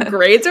what your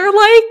grades are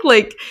like.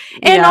 Like,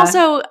 and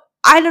also,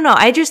 I don't know.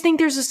 I just think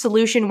there's a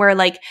solution where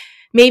like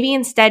maybe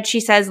instead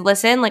she says,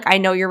 listen, like I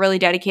know you're really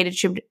dedicated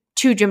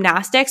to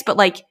gymnastics, but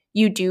like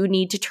you do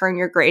need to turn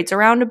your grades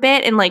around a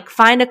bit and like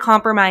find a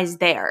compromise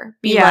there.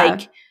 Be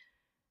like,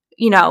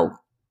 you know,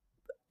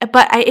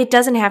 but it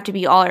doesn't have to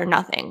be all or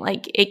nothing.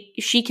 Like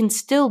she can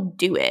still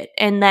do it.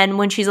 And then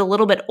when she's a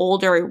little bit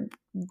older,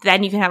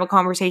 then you can have a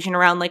conversation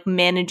around like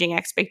managing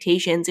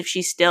expectations if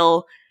she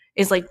still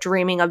is like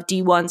dreaming of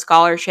D1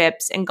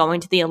 scholarships and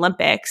going to the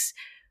Olympics.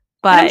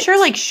 But I'm sure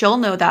like she'll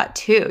know that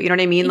too. You know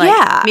what I mean?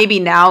 Like maybe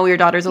now your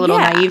daughter's a little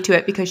naive to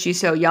it because she's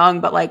so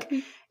young, but like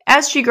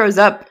as she grows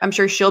up, I'm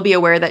sure she'll be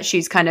aware that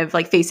she's kind of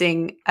like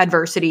facing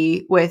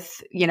adversity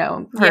with, you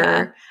know,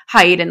 her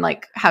height and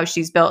like how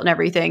she's built and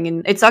everything.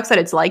 And it sucks that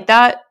it's like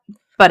that,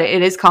 but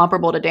it is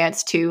comparable to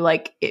dance too.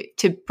 Like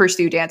to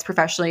pursue dance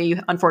professionally,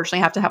 you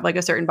unfortunately have to have like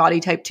a certain body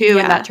type too.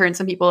 And that turns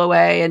some people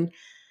away. And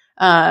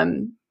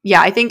I'm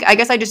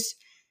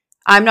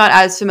not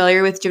as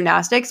familiar with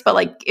gymnastics, but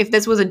like if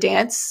this was a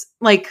dance,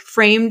 like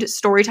framed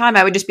story time,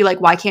 I would just be like,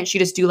 why can't she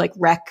just do like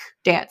rec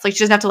dance? Like she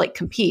doesn't have to like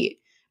compete,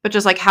 but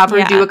just like have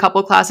her do a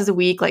couple classes a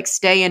week, like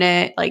stay in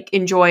it, like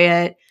enjoy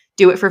it,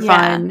 do it for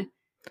fun.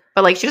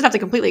 But like she doesn't have to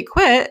completely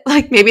quit.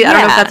 Like maybe I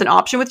don't know if that's an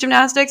option with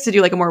gymnastics to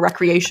do like a more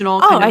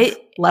recreational kind of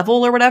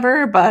level or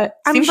whatever, but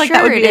seems like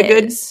that would be a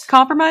good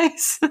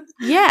compromise.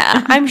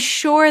 Yeah, I'm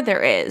sure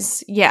there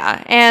is.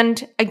 Yeah.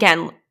 And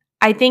again,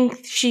 I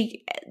think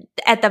she,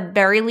 at the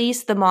very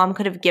least, the mom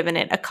could have given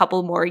it a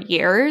couple more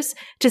years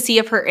to see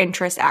if her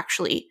interest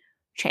actually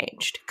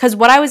changed. Because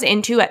what I was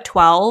into at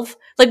 12,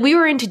 like we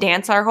were into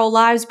dance our whole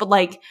lives, but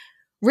like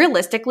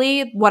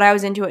realistically, what I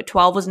was into at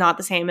 12 was not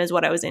the same as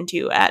what I was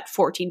into at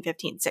 14,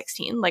 15,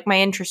 16. Like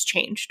my interest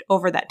changed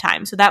over that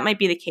time. So that might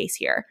be the case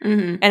here.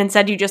 Mm-hmm. And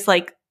instead you just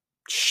like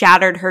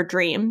shattered her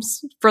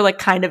dreams for like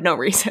kind of no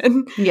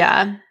reason.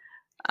 Yeah.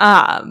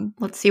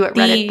 Let's see what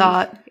Reddit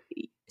thought.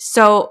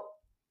 So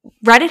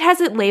Reddit has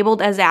it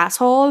labeled as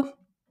asshole,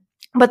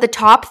 but the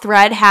top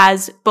thread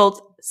has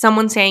both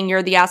someone saying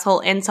you're the asshole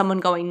and someone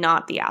going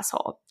not the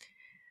asshole.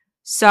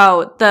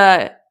 So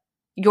the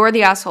you're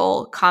the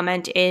asshole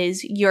comment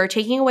is you're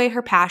taking away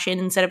her passion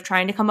instead of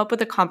trying to come up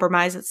with a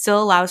compromise that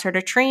still allows her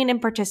to train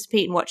and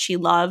participate in what she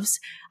loves.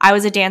 I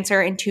was a dancer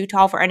and too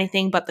tall for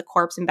anything but the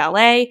corpse and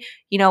ballet.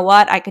 You know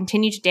what? I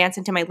continued to dance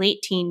into my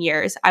late teen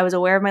years. I was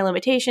aware of my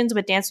limitations,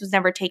 but dance was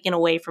never taken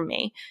away from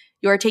me.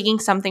 You are taking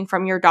something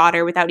from your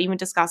daughter without even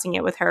discussing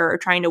it with her or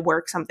trying to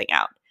work something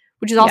out,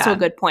 which is also a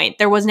good point.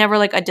 There was never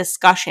like a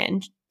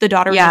discussion. The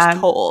daughter was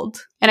just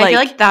told. And I feel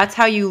like that's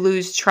how you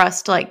lose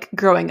trust, like,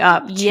 growing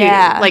up, too.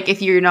 Yeah. Like,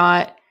 if you're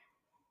not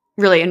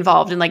really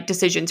involved in, like,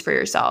 decisions for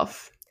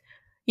yourself.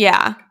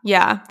 Yeah.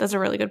 Yeah. That's a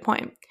really good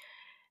point.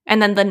 And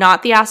then the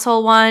not the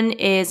asshole one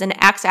is an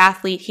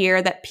ex-athlete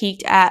here that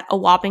peaked at a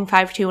whopping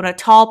 5'2" in a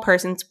tall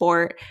person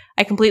sport.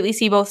 I completely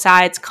see both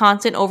sides.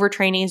 Constant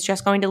overtraining is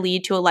just going to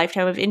lead to a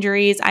lifetime of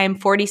injuries. I am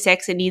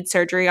 46 and need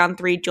surgery on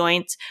 3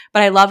 joints,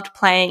 but I loved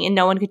playing and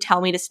no one could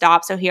tell me to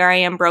stop. So here I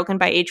am broken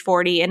by age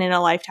 40 and in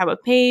a lifetime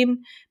of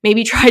pain.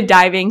 Maybe try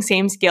diving,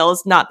 same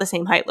skills, not the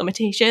same height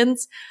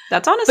limitations.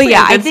 That's honestly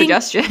a good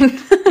suggestion.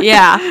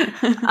 Yeah.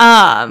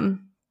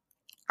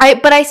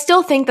 But I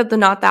still think that the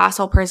not the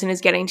asshole person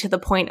is getting to the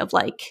point of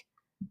like,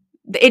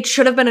 it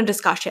should have been a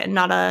discussion,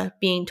 not a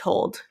being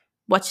told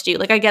what to do.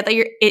 Like, I get that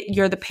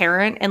you're the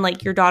parent and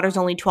like your daughter's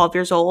only 12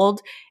 years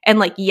old. And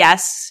like,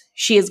 yes,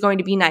 she is going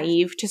to be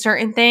naive to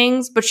certain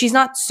things, but she's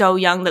not so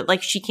young that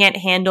like she can't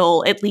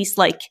handle at least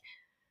like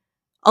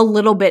a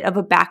little bit of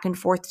a back and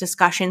forth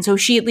discussion. So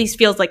she at least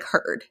feels like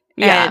heard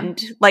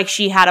and like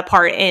she had a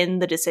part in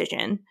the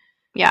decision.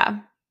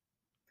 Yeah.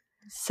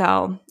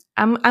 So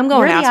I'm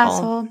going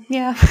asshole.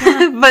 Yeah.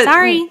 But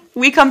sorry.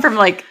 We come from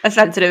like a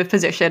sensitive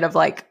position of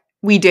like,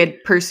 we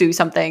did pursue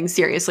something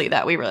seriously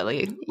that we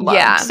really loved.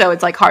 Yeah. So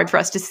it's like hard for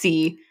us to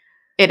see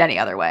it any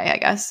other way, I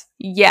guess.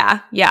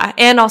 Yeah. Yeah.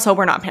 And also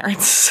we're not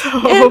parents.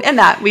 So. And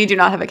that we do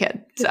not have a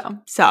kid.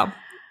 So.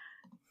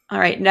 All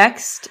right.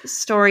 Next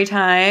story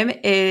time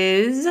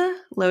is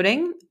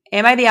loading.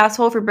 Am I the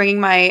asshole for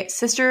bringing my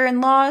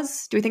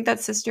sister-in-law's? Do we think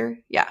that's sister?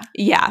 Yeah.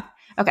 Yeah.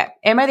 Okay.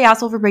 Am I the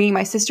asshole for bringing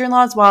my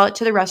sister-in-law's wallet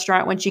to the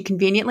restaurant when she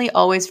conveniently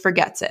always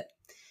forgets it?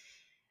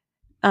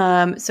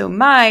 So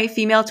my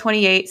female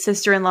 28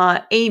 sister-in-law,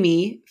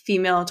 Amy,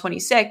 female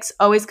 26,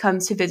 always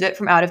comes to visit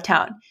from out of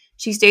town.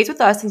 She stays with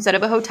us instead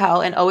of a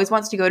hotel and always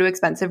wants to go to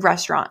expensive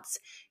restaurants.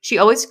 She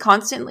always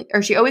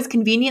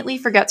conveniently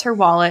forgets her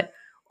wallet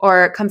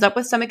or comes up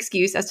with some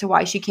excuse as to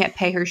why she can't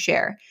pay her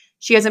share.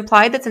 She has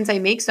implied that since I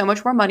make so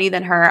much more money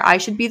than her, I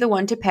should be the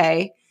one to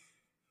pay.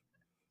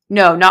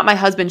 No, not my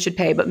husband should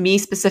pay, but me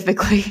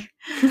specifically.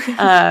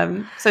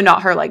 So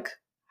not her like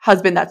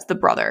husband, that's the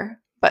brother,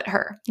 but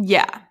her.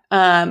 Yeah.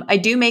 I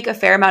do make a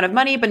fair amount of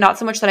money, but not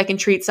so much that I can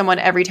treat someone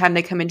every time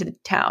they come into the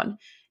town.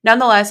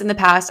 Nonetheless, in the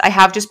past, I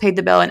have just paid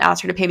the bill and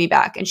asked her to pay me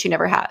back, and she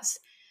never has.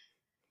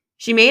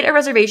 She made a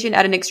reservation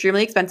at an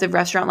extremely expensive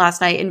restaurant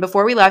last night, and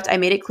before we left, I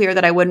made it clear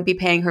that I wouldn't be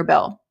paying her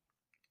bill.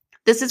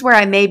 This is where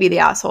I may be the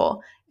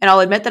asshole, and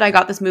I'll admit that I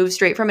got this move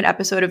straight from an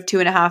episode of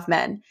 2.5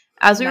 Men.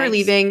 As we were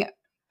leaving,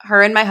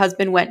 her and my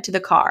husband went to the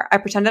car. I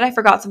pretended I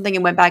forgot something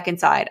and went back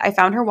inside. I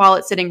found her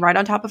wallet sitting right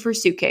on top of her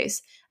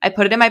suitcase. I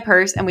put it in my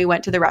purse, and we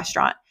went to the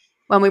restaurant.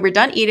 When we were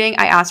done eating,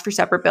 I asked for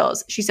separate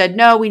bills. She said,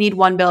 no, we need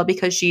one bill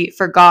because she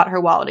forgot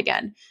her wallet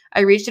again.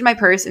 I reached in my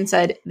purse and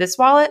said, this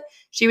wallet?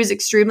 She was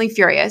extremely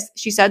furious.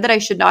 She said that I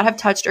should not have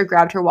touched or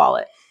grabbed her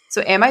wallet.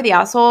 So am I the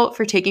asshole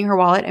for taking her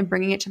wallet and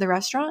bringing it to the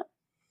restaurant?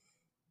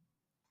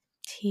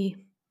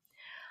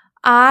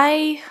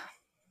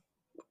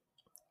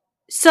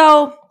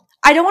 So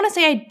I don't want to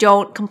say I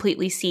don't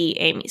completely see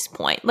Amy's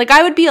point. Like,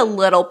 I would be a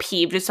little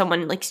peeved if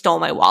someone like stole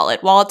my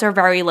wallet. Wallets are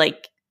very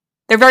like,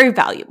 they're very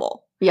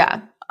valuable.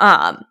 Yeah.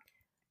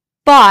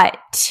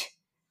 But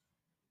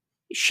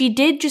she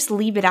did just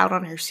leave it out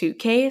on her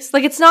suitcase.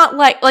 Like, it's not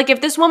like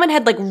if this woman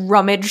had like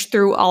rummaged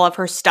through all of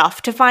her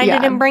stuff to find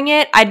it and bring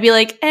it, I'd be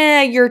like,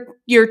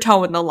 you're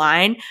towing the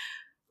line.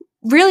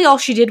 Really, all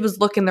she did was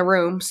look in the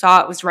room, saw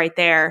it was right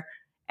there,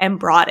 and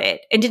brought it,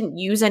 and didn't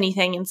use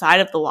anything inside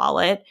of the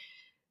wallet.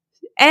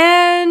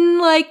 And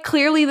like,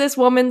 clearly this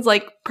woman's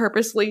like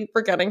purposely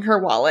forgetting her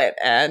wallet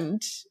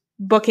and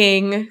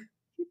booking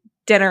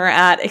dinner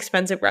at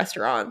expensive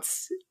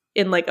restaurants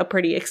in like a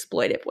pretty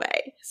exploitive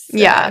way. So,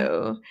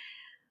 yeah.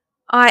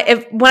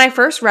 When I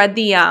first read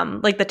the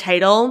like the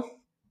title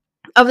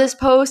of this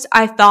post,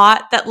 I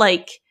thought that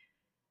like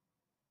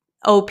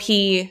OP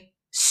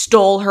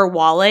stole her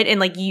wallet and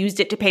like used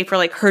it to pay for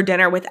like her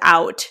dinner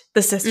without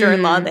the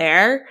sister-in-law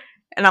there.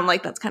 And I'm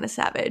like, that's kind of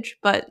savage.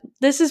 But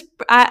this is,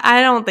 I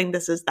don't think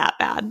this is that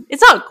bad.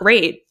 It's not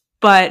great,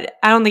 but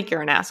I don't think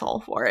you're an asshole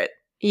for it.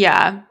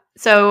 Yeah.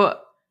 So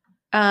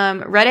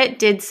Reddit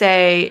did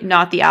say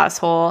not the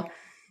asshole.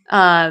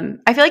 I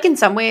feel like in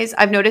some ways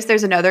I've noticed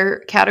there's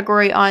another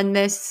category on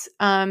this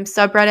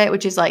subreddit,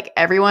 which is like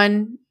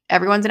everyone's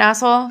an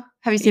asshole.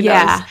 Have you seen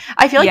those?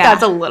 I feel like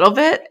that's a little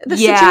bit the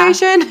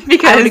situation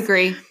because I would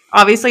agree.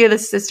 Obviously the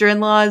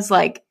sister-in-laws,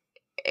 like,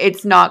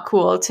 it's not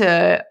cool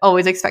to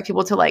always expect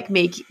people to like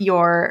make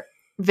your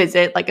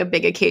visit like a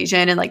big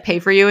occasion and like pay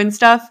for you and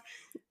stuff.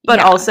 But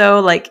also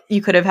like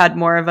you could have had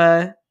more of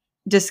a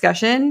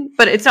discussion,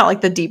 but it's not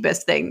like the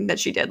deepest thing that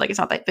she did. Like, it's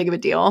not that big of a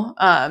deal.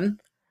 And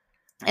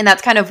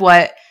that's kind of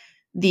what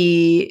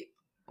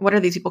are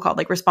these people called?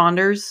 Like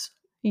responders?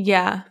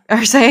 Yeah.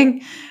 Are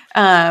saying.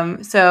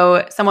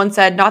 So someone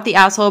said, not the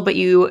asshole, but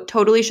you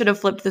totally should have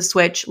flipped the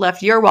switch,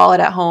 left your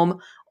wallet at home,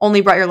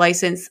 only brought your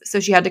license, so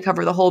she had to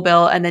cover the whole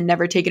bill, and then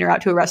never taken her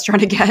out to a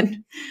restaurant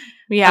again.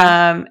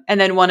 Yeah. And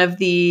then one of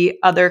the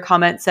other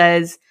comments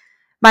says,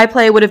 my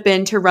play would have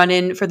been to run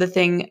in for the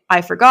thing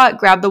I forgot,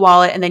 grab the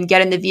wallet, and then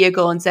get in the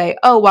vehicle and say,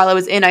 oh, while I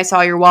was in, I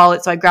saw your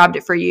wallet, so I grabbed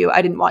it for you.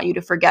 I didn't want you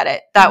to forget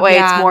it. That way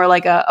it's more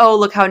like a, oh,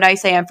 look how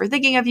nice I am for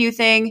thinking of you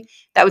thing.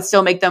 That would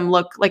still make them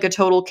look like a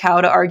total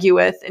cow to argue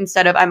with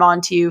instead of I'm on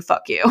to you,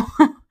 fuck you.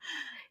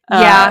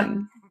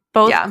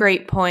 Both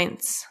great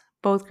points.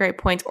 Both great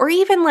points. Or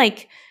even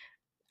like,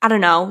 I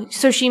don't know.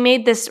 So she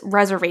made this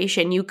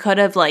reservation. You could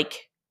have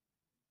like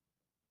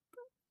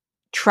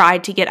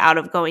tried to get out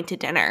of going to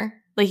dinner.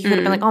 Like, you could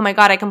have been like, oh my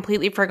God, I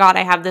completely forgot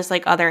I have this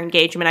like other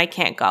engagement. I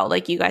can't go.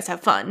 Like, you guys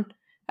have fun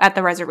at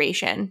the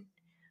reservation.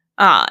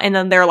 And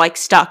then they're like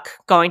stuck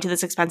going to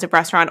this expensive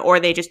restaurant,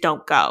 or they just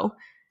don't go.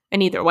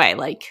 And either way,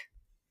 like,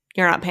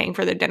 you're not paying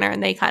for their dinner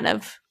and they kind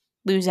of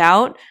lose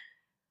out.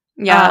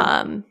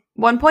 Yeah.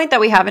 One point that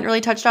we haven't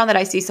really touched on that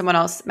I see someone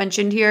else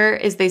mentioned here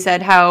is they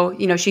said how,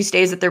 you know, she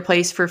stays at their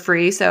place for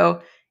free.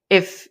 So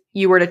if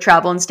you were to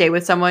travel and stay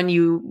with someone,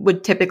 you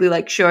would typically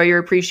like show your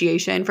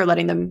appreciation for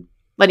letting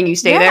you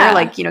stay there,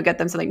 like, you know, get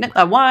them something,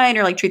 a wine,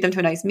 or like treat them to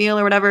a nice meal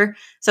or whatever.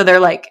 So they're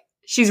like,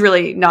 she's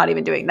really not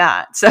even doing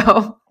that.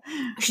 So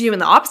she's doing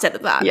the opposite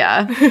of that.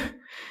 Yeah.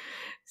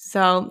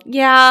 So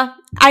yeah,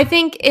 I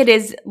think it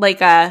is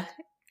like a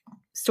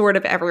sort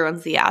of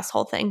everyone's the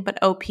asshole thing,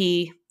 but OP,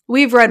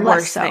 we've read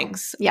worse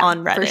things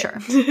on Reddit. For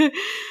sure.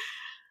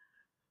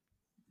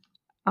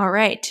 All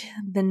right.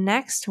 The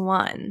next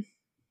one.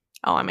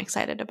 Oh, I'm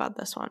excited about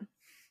this one.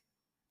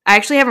 I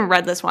actually haven't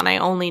read this one. I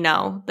only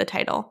know the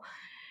title.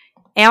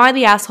 Am I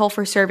the asshole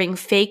for serving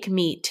fake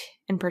meat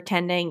and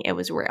pretending it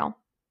was real?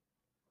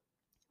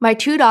 My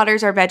 2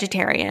 daughters are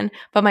vegetarian,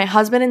 but my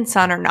husband and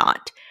son are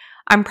not.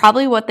 I'm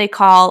probably what they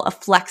call a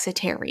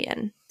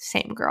flexitarian.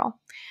 Same girl.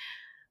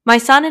 My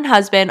son and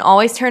husband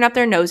always turn up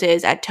their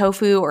noses at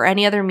tofu or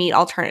any other meat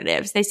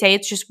alternatives. They say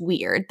it's just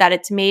weird, that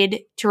it's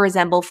made to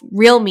resemble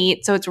real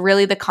meat, so it's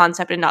really the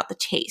concept and not the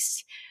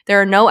taste. There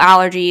are no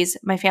allergies.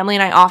 My family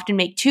and I often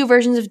make 2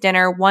 versions of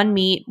dinner, 1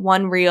 meat,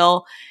 1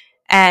 real,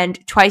 and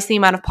twice the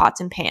amount of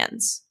pots and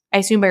pans. I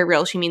assume by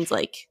real she means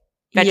like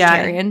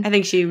vegetarian. Yeah, I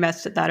think she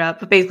messed that up.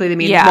 But basically they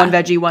mean 1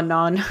 veggie, 1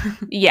 non.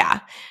 Yeah.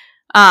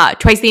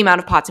 Twice the amount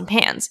of pots and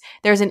pans.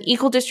 There's an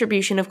equal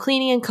distribution of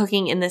cleaning and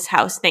cooking in this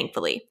house,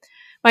 thankfully.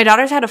 My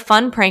daughters had a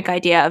fun prank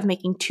idea of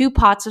making 2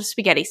 pots of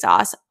spaghetti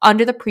sauce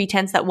under the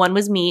pretense that 1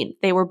 was meat.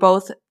 They were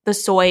both the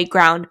soy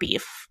ground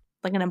beef.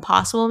 Like an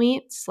Impossible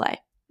meat? Slay.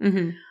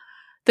 Mm-hmm.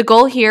 The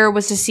goal here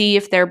was to see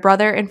if their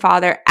brother and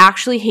father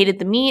actually hated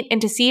the meat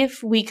and to see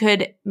if we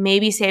could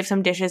maybe save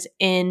some dishes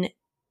in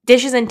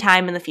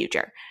time in the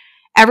future.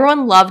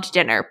 Everyone loved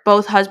dinner.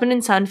 Both husband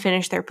and son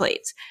finished their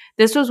plates.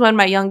 This was when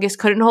my youngest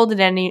couldn't hold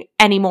it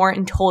anymore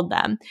and told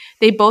them.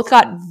 They both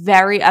got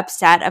very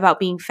upset about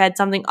being fed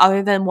something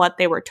other than what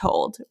they were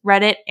told.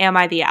 Reddit, am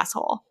I the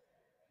asshole?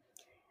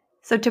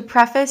 So to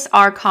preface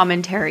our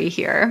commentary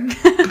here,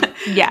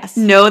 yes,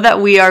 know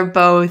that we are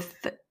both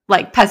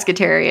like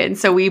pescatarian,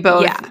 so we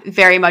both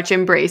very much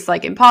embrace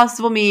like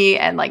Impossible meat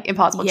and like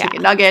Impossible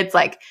chicken nuggets.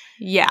 Like,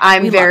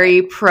 I'm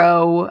very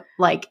pro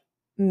like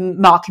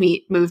mock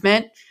meat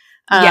movement.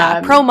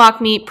 Pro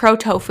mock meat, pro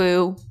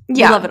tofu.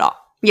 We love it all.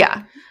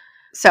 Yeah.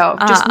 So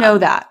just know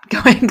that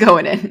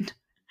going in.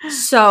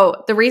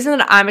 So the reason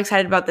that I'm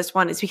excited about this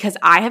one is because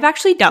I have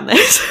actually done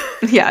this.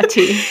 Yeah,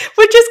 T.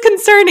 Which is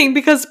concerning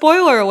because,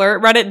 spoiler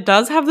alert, Reddit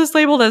does have this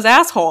labeled as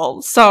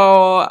asshole.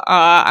 So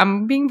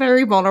I'm being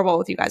very vulnerable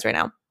with you guys right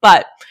now.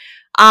 But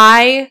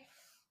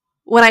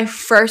when I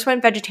first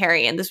went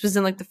vegetarian, this was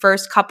in like the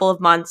first couple of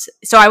months.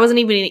 So I wasn't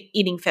even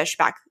eating fish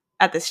back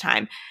at this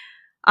time.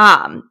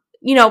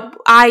 You know,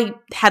 I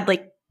had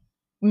like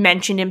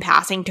mentioned in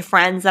passing to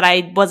friends that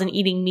I wasn't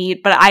eating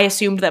meat, but I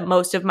assumed that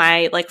most of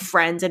my like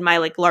friends in my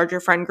like larger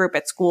friend group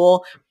at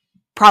school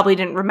probably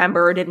didn't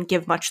remember or didn't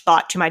give much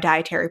thought to my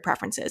dietary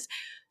preferences.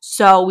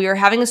 So we were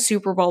having a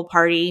Super Bowl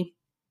party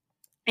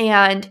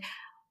and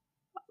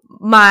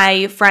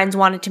my friends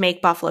wanted to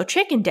make buffalo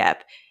chicken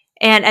dip.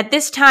 And at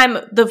this time,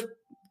 the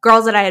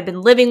girls that I had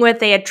been living with,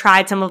 they had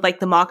tried some of like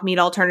the mock meat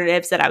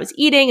alternatives that I was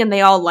eating and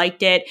they all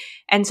liked it.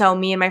 And so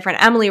me and my friend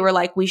Emily were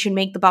like, we should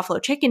make the buffalo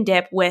chicken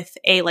dip with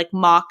a like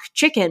mock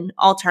chicken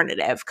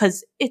alternative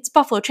because it's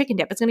buffalo chicken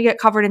dip. It's going to get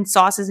covered in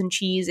sauces and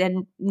cheese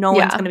and no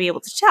one's going to be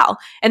able to tell.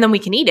 And then we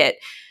can eat it.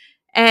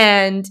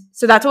 And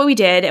so that's what we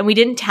did. And we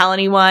didn't tell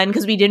anyone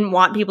because we didn't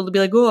want people to be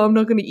like, oh, I'm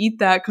not going to eat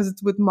that because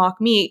it's with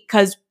mock meat.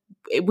 Because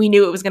we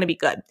knew it was going to be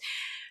good.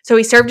 So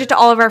we served it to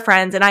all of our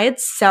friends, and I had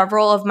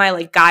several of my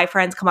like guy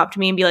friends come up to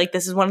me and be like,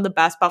 this is one of the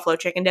best buffalo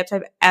chicken dips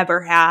I've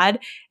ever had.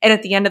 And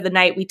at the end of the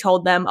night, we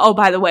told them, oh,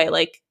 by the way,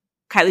 like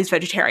Kylie's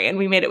vegetarian.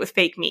 We made it with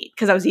fake meat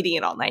because I was eating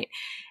it all night.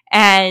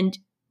 And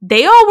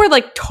they all were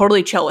like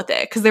totally chill with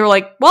it because they were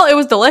like, well, it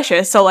was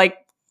delicious. So like,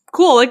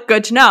 cool, like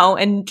good to know,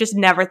 and just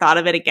never thought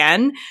of it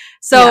again.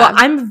 So yeah.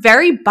 I'm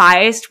very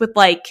biased with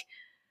like,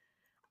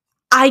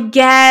 I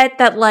get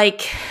that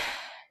like,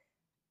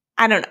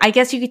 I don't know. I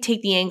guess you could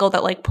take the angle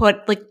that like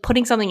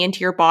putting something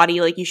into your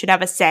body, like you should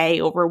have a say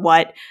over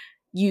what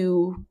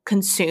you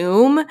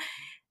consume.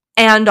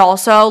 And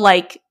also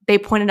like they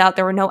pointed out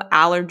there were no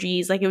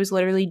allergies. Like it was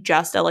literally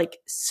just a like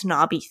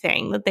snobby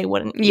thing that they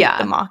wouldn't eat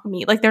the mock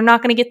meat. Like they're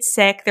not going to get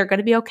sick. They're going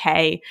to be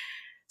okay.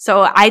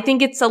 So I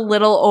think it's a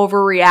little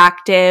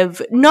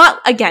overreactive.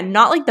 Not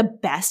like the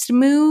best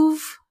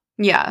move.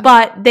 Yeah.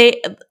 But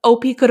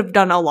OP could have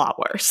done a lot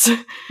worse.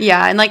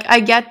 Yeah. And like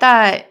I get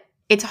that.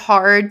 It's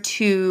hard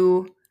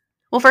to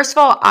 – well, first of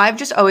all, I've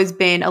just always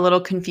been a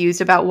little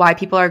confused about why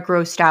people are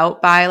grossed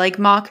out by, like,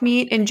 mock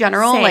meat in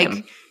general. Same.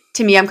 Like,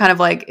 to me, I'm kind of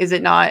like, is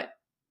it not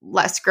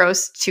less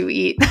gross to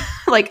eat,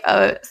 like,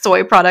 a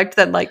soy product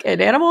than, like,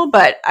 an animal?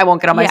 But I won't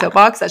get on my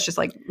soapbox. That's just,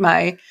 like,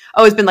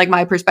 always been, like,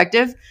 my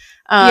perspective.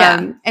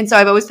 And so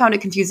I've always found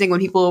it confusing when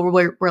people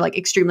were like,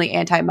 extremely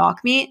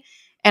anti-mock meat.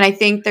 And I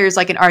think there's,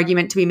 like, an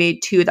argument to be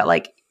made, too, that,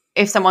 like,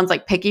 if someone's,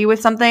 like, picky with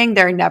something,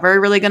 they're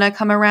never really going to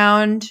come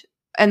around –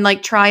 and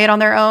like try it on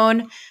their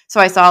own.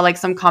 So I saw like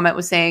some comment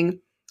was saying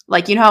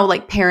like, you know how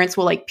like parents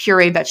will like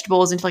puree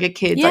vegetables into like a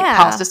kid's like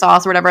pasta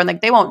sauce or whatever. And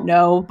like, they won't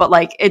know, but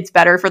like it's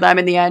better for them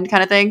in the end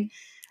kind of thing.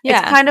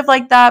 Yeah. It's kind of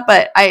like that.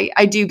 But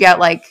I do get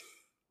like,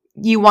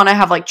 you want to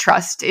have like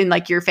trust in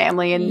like your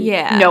family and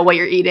know what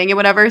you're eating and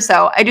whatever.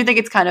 So I do think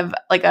it's kind of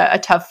like a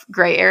tough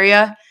gray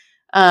area.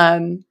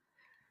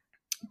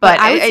 But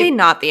I would say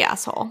not the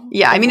asshole.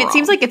 Yeah. Overall. I mean, it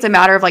seems like it's a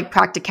matter of like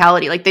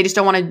practicality. Like they just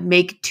don't want to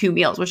make 2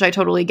 meals, which I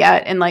totally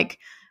get. And like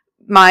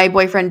my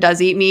boyfriend does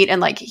eat meat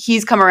and like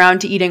he's come around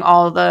to eating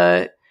all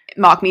the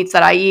mock meats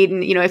that I eat.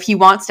 And, you know, if he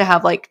wants to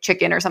have like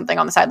chicken or something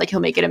on the side, like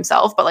he'll make it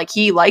himself. But like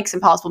he likes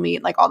Impossible Meat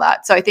and like all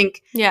that. So I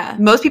think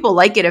most people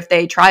like it if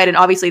they try it. And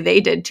obviously they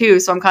did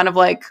too. So I'm kind of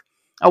like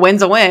a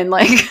win's a win.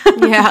 Like,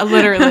 yeah,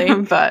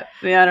 literally. But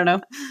yeah, I don't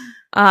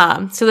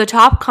know. So the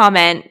top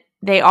comment,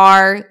 they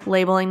are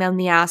labeling them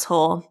the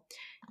asshole.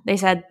 They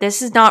said,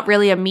 this is not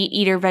really a meat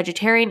eater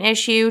vegetarian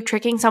issue.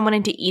 Tricking someone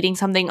into eating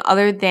something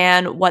other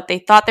than what they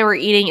thought they were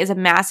eating is a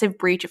massive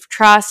breach of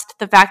trust.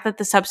 The fact that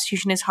the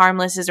substitution is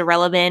harmless is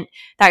irrelevant.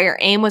 That your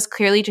aim was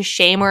clearly to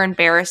shame or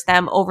embarrass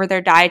them over their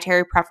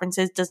dietary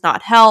preferences does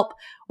not help.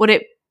 Would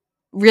it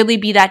really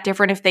be that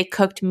different if they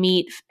cooked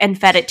meat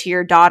and fed it to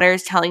your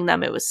daughters, telling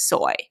them it was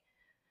soy?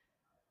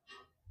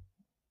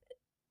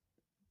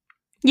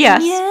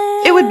 Yes,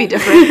 it would be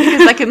different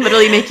because that can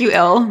literally make you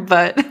ill,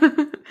 but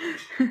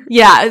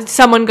yeah,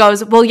 someone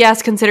goes, well,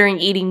 yes, considering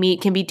eating meat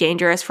can be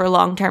dangerous for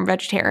long-term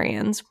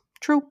vegetarians.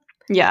 True.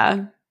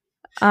 Yeah.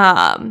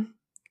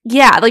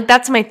 Yeah, like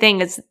that's my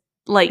thing is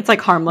like it's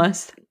like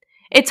harmless.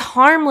 It's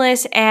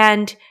harmless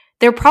and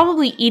they're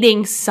probably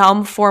eating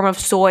some form of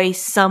soy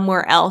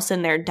somewhere else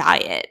in their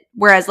diet,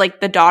 whereas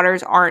like the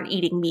daughters aren't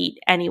eating meat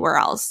anywhere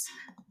else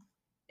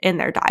in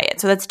their diet.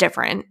 So that's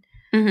different.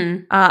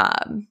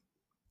 Mm-hmm.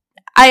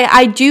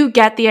 I do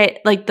get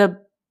the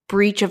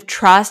breach of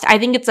trust. I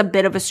think it's a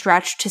bit of a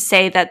stretch to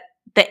say that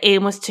the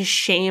aim was to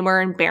shame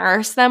or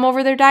embarrass them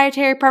over their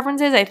dietary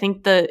preferences. I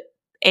think the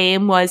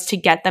aim was to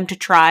get them to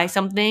try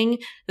something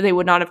that they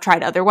would not have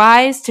tried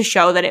otherwise to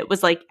show that it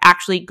was like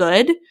actually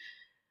good.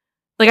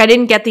 Like I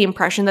didn't get the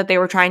impression that they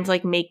were trying to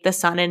like make the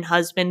son and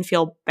husband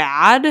feel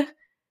bad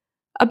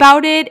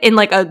about it in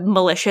like a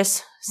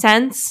malicious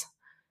sense.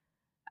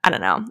 I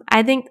don't know.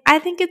 I think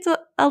it's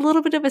a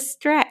little bit of a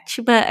stretch,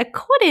 but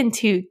according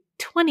to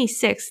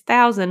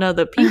 26,000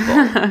 other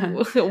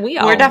people,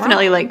 we're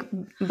definitely like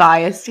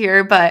biased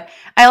here. But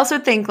I also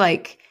think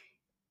like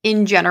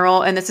in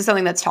general, and this is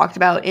something that's talked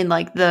about in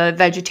like the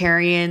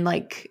vegetarian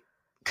like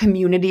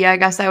community, I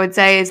guess I would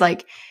say, is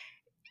like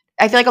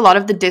I feel like a lot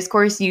of the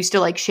discourse used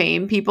to like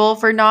shame people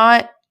for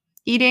not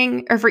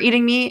eating or for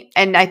eating meat.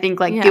 And I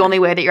think like the only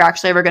way that you're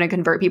actually ever going to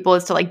convert people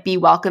is to like be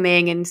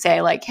welcoming and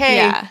say like,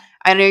 hey,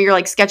 I know you're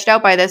like sketched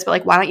out by this, but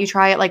like, why don't you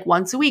try it like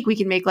once a week? We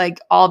can make like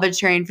all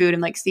vegetarian food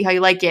and like see how you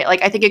like it.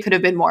 Like, I think it could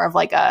have been more of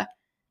like a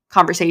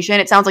conversation.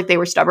 It sounds like they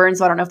were stubborn,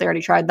 so I don't know if they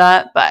already tried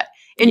that. But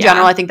in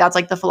general, I think that's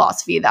like the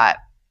philosophy that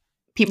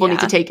people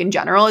need to take in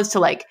general is to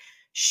like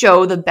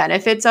show the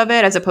benefits of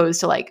it as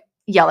opposed to like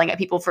yelling at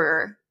people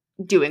for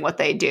doing what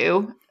they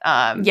do.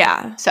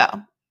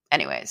 So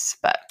anyways,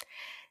 but.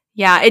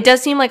 Yeah, it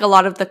does seem like a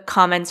lot of the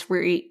comments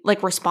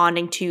like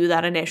responding to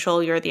that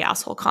initial "you're the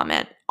asshole"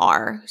 comment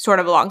are sort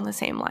of along the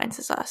same lines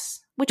as us,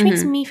 which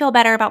makes me feel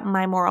better about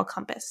my moral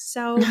compass.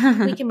 So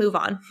we can move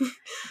on.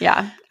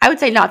 Yeah, I would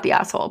say not the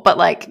asshole, but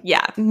like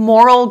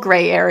moral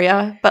gray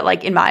area, but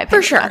like in my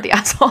opinion, not the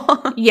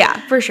asshole. Yeah,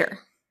 for sure.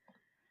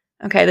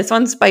 Okay, this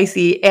one's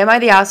spicy. Am I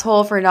the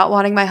asshole for not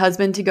wanting my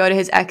husband to go to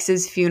his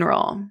ex's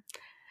funeral?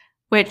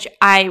 which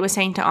I was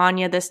saying to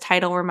Anya, this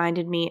title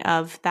reminded me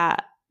of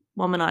that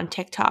woman on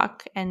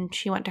TikTok, and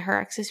she went to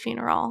her ex's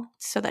funeral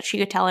so that she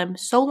could tell him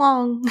so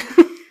long.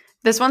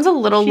 This one's a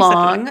little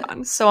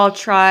long, so I'll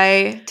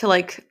try to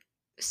like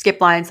skip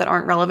lines that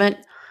aren't relevant.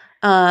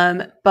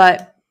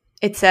 But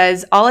it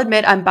says, I'll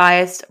admit I'm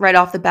biased right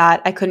off the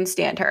bat. I couldn't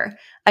stand her.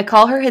 I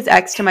call her his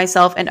ex to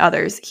myself and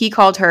others. He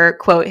called her,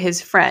 quote, his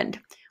friend.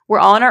 We're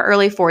all in our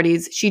early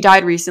 40s. She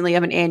died recently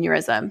of an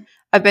aneurysm.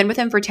 I've been with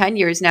him for 10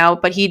 years now,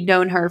 but he'd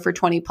known her for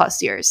 20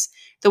 plus years.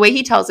 The way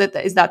he tells it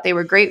is that they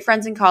were great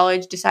friends in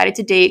college, decided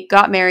to date,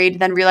 got married,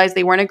 then realized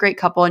they weren't a great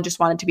couple and just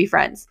wanted to be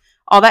friends.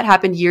 All that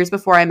happened years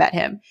before I met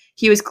him.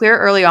 He was clear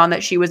early on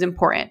that she was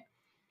important.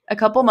 A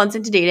couple months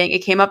into dating,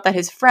 it came up that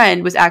his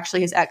friend was actually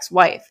his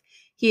ex-wife.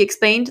 He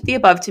explained the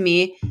above to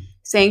me,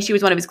 saying she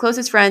was one of his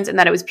closest friends and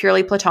that it was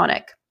purely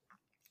platonic.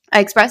 I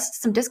expressed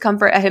some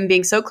discomfort at him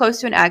being so close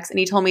to an ex, and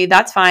he told me,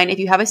 that's fine. If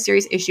you have a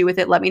serious issue with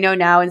it, let me know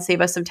now and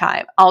save us some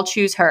time. I'll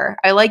choose her.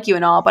 I like you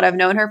and all, but I've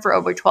known her for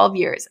over 12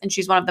 years, and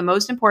she's one of the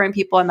most important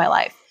people in my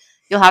life.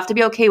 You'll have to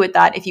be okay with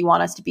that if you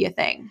want us to be a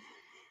thing.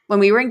 When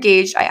we were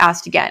engaged, I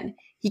asked again.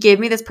 He gave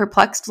me this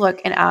perplexed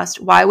look and asked,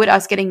 why would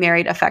us getting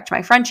married affect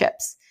my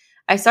friendships?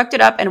 I sucked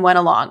it up and went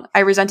along. I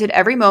resented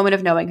every moment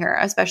of knowing her,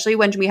 especially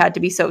when we had to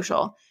be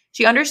social.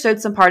 She understood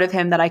some part of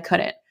him that I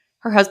couldn't.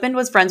 Her husband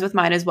was friends with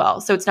mine as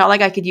well, so it's not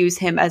like I could use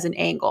him as an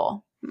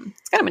angle.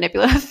 It's kind of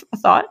manipulative, a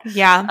thought.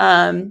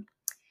 Yeah.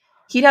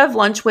 He'd have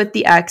lunch with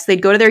the ex.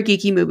 They'd go to their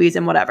geeky movies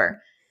and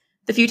whatever.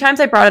 The few times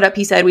I brought it up,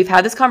 he said, we've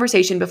had this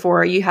conversation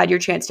before. You had your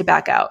chance to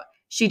back out.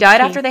 She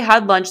died after they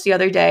had lunch the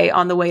other day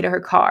on the way to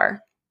her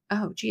car.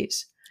 Oh,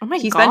 geez. Oh my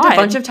God. He spent a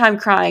bunch of time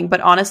crying, but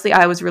honestly,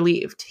 I was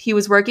relieved. He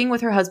was working with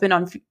her husband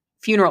on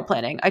funeral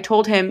planning. I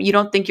told him, you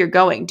don't think you're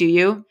going, do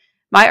you?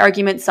 My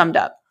argument summed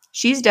up.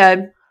 She's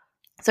dead,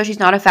 so she's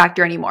not a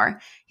factor anymore.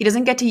 He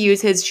doesn't get to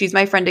use his she's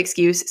my friend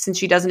excuse since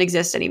she doesn't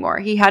exist anymore.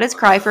 He had his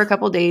cry for a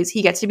couple days.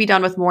 He gets to be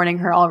done with mourning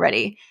her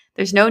already.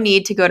 There's no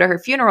need to go to her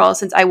funeral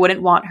since I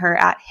wouldn't want her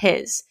at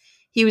his.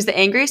 He was the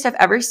angriest I've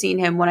ever seen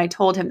him when I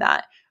told him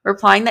that,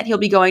 replying that he'll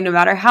be going no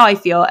matter how I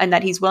feel and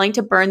that he's willing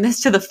to burn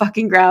this to the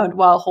fucking ground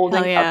while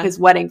holding up his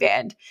wedding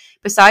band.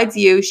 Besides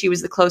you, she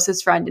was the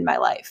closest friend in my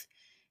life.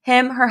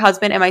 Him, her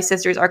husband, and my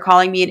sisters are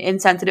calling me an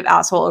insensitive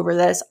asshole over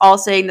this, all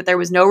saying that there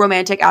was no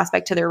romantic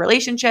aspect to their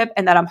relationship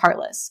and that I'm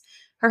heartless.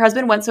 Her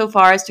husband went so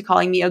far as to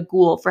calling me a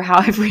ghoul for how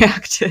I've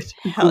reacted.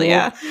 Hell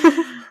yeah.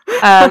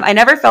 I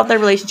never felt their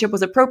relationship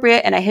was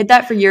appropriate, and I hid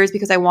that for years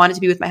because I wanted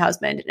to be with my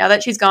husband. Now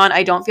that she's gone,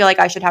 I don't feel like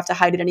I should have to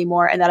hide it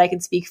anymore and that I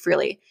can speak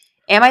freely.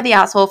 Am I the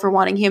asshole for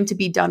wanting him to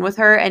be done with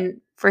her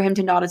and for him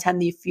to not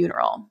attend the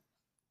funeral?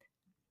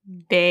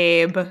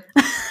 Babe.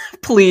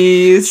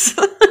 Please.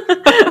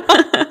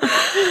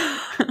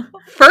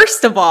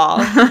 First of all,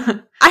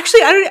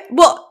 actually, I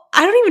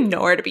don't even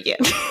know where to begin.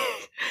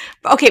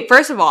 Okay,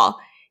 first of all,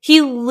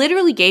 he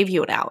literally gave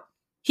you an out.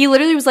 He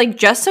literally was like,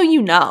 just so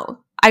you know,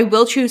 I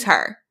will choose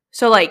her.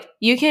 So, like,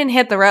 you can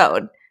hit the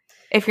road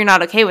if you're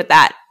not okay with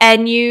that.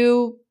 And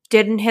you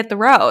didn't hit the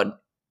road.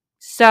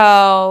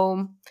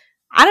 So,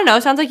 I don't know.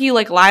 It sounds like you,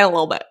 like, lied a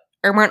little bit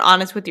or weren't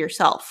honest with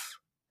yourself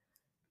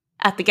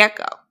at the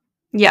get-go.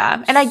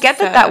 Yeah. And I get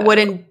that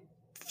wouldn't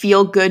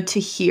feel good to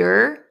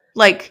hear.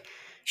 Like,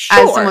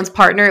 sure. As someone's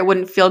partner, it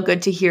wouldn't feel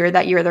good to hear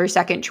that you're their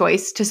second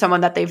choice to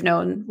someone that they've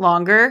known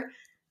longer.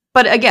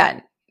 But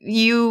again,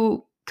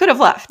 you could have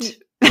left.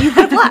 You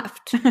could have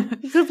left. You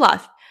could have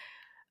left.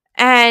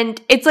 And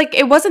it's like,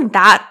 it wasn't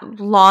that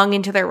long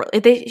into their,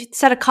 they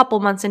said a couple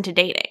months into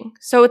dating.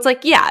 So it's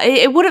like, yeah,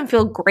 it wouldn't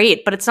feel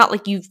great, but it's not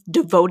like you've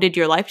devoted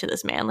your life to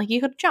this man. Like,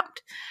 you could have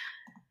jumped.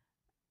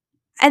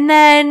 And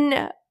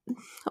then,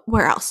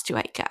 where else do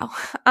I go?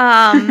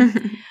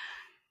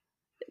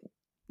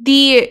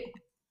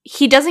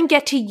 He doesn't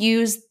get to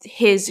use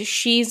his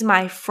she's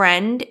my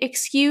friend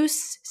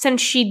excuse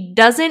since she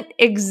doesn't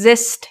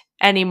exist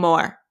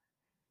anymore.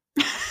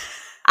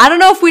 I don't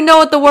know if we know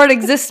what the word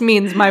exist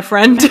means, my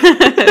friend.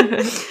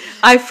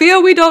 I fear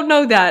we don't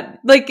know that.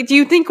 Like, do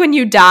you think when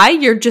you die,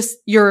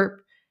 you're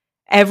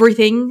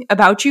everything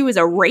about you is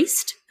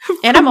erased?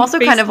 And I'm also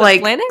kind of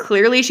like,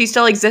 clearly she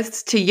still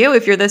exists to you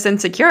if you're this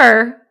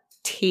insecure.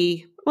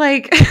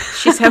 Like,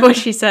 she said what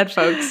she said,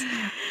 folks.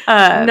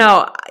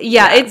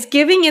 It's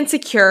giving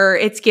insecure.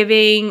 It's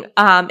giving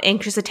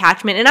anxious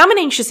attachment. And I'm an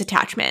anxious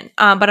attachment,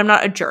 but I'm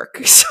not a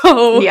jerk.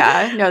 So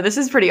yeah, no, this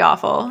is pretty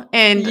awful.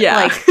 And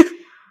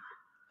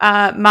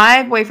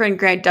my boyfriend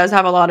Grant does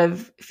have a lot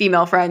of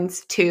female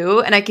friends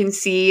too. And I can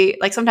see,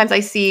 like, sometimes I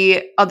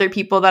see other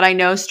people that I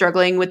know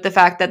struggling with the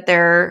fact that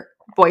their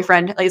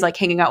boyfriend is like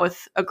hanging out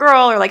with a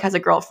girl or like has a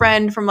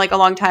girlfriend from like a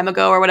long time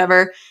ago or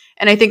whatever.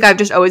 And I think I've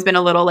just always been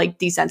a little like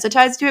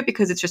desensitized to it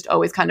because it's just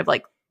always kind of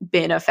like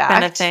been a fact.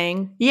 Been a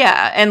thing.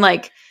 Yeah. And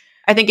like,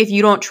 I think if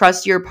you don't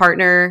trust your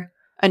partner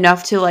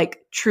enough to like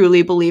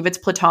truly believe it's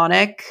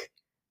platonic,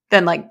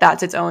 then like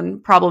that's its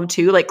own problem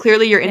too. Like,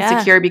 clearly you're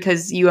insecure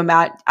because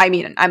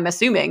I'm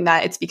assuming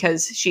that it's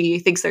because she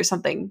thinks there's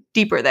something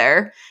deeper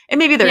there. And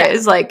maybe there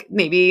is, like,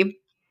 maybe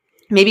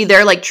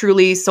they're like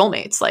truly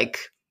soulmates. Like,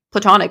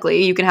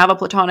 platonically. You can have a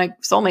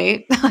platonic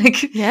soulmate.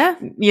 Like, yeah,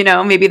 you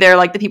know, maybe they're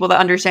like the people that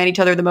understand each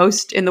other the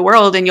most in the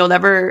world, and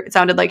it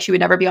sounded like she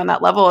would never be on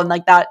that level. And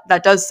like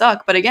that does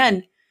suck. But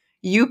again,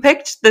 you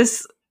picked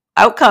this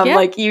outcome. Yeah.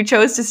 Like, you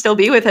chose to still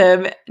be with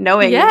him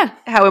knowing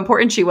how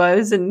important she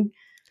was. And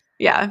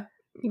yeah.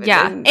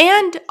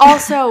 And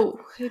also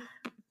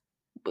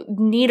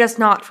need us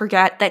not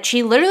forget that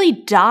she literally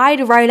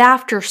died right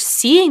after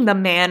seeing the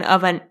man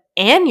of an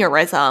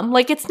aneurysm.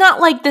 Like, it's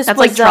not like this that's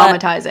was like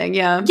traumatizing.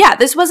 Yeah,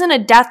 this wasn't a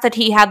death that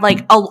he had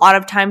like a lot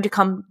of time to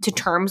come to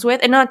terms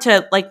with, and not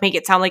to like make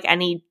it sound like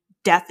any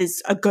death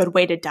is a good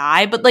way to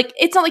die, but like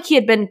it's not like he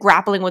had been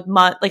grappling with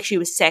like she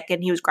was sick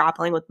and he was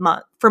grappling with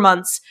for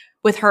months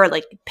with her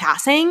like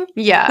passing.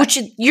 Yeah, which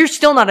you're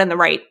still not in the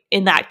right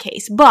in that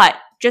case, but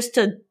just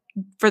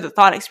for the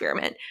thought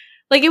experiment,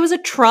 like, it was a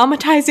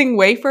traumatizing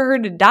way for her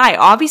to die.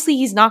 Obviously,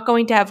 he's not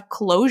going to have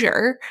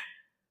closure.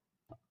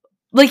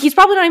 Like, he's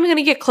probably not even going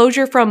to get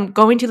closure from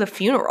going to the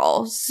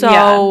funeral.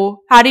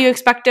 So how do you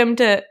expect him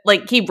to,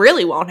 like, he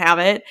really won't have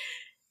it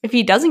if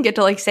he doesn't get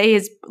to, like, say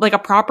his, like, a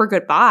proper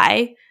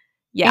goodbye.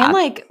 Yeah. And,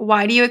 like,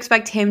 why do you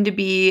expect him to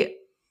be,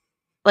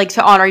 like,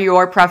 to honor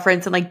your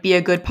preference and, like, be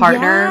a good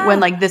partner when,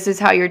 like, this is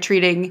how you're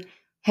treating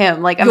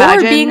him? Like,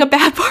 imagine being a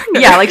bad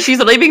partner. Yeah, like, she's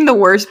literally being the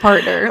worst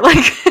partner.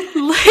 Like,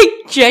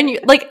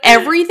 genuine, like,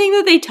 everything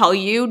that they tell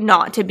you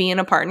not to be in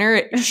a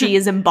partner, she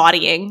is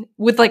embodying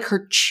with, like,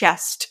 her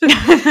chest.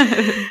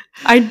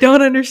 I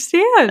don't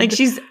understand. Like,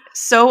 she's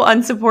so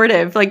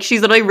unsupportive. Like,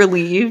 she's literally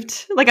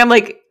relieved. Like, I'm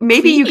like,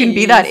 maybe you can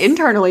be that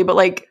internally, but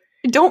like,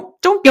 don't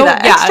be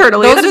that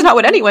externally. That is not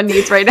what anyone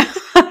needs right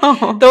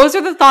now. Those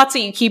are the thoughts that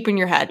you keep in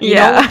your head. You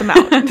don't let them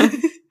out.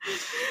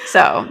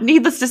 So,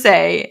 needless to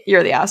say,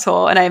 you're the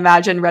asshole, and I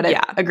imagine Reddit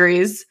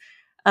agrees.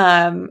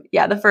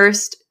 The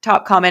first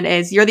top comment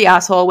is, you're the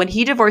asshole. When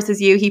he divorces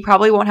you, he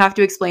probably won't have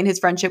to explain his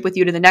friendship with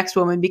you to the next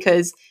woman,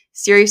 because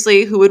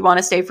seriously, who would want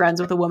to stay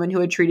friends with a woman who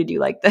had treated you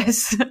like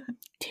this?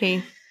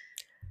 T.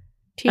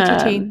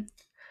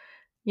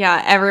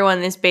 Yeah,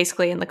 everyone is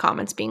basically in the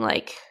comments being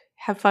like,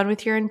 have fun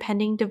with your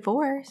impending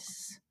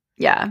divorce.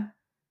 Yeah.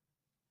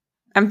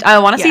 I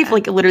want to see if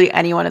like literally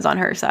anyone is on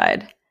her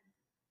side.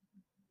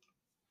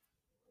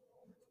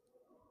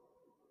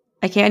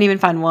 I can't even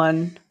find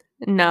one.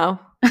 No.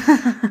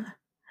 Oh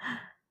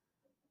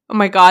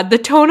my god, the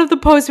tone of the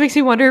post makes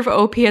me wonder if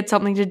OP had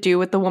something to do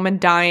with the woman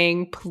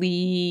dying.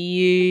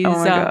 Please. Oh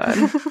my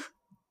god.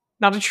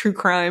 Not a true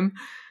crime.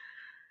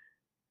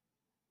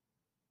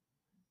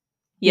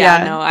 No,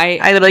 I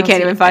literally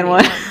can't even find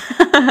one.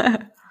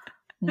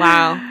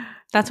 Wow.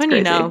 That's when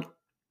you know.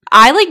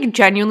 I like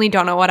genuinely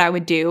don't know what I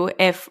would do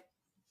if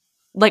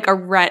like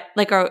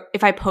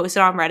if I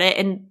posted on Reddit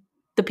and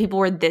the people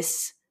were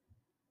this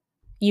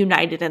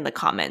united in the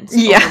comments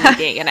over me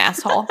being an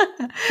asshole.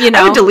 You know?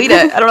 I would delete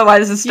it. I don't know why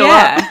this is still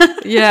up.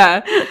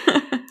 Yeah.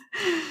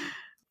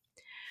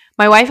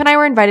 My wife and I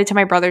were invited to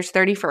my brother's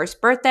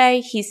 31st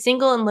birthday. He's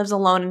single and lives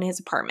alone in his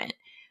apartment.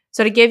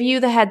 So to give you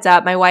the heads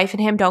up, my wife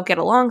and him don't get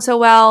along so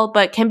well,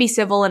 but can be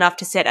civil enough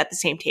to sit at the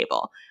same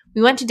table.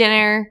 We went to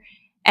dinner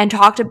and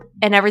talked,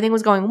 and everything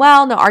was going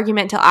well. No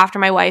argument until after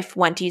my wife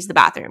went to use the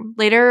bathroom.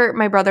 Later,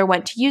 my brother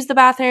went to use the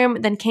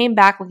bathroom, then came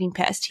back looking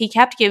pissed. He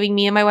kept giving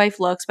me and my wife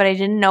looks, but I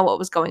didn't know what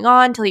was going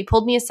on until he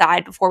pulled me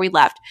aside before we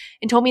left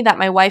and told me that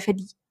my wife had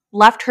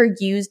left her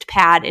used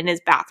pad in his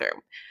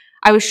bathroom.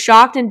 I was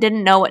shocked and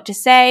didn't know what to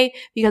say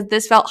because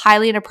this felt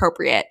highly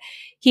inappropriate.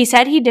 He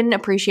said he didn't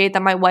appreciate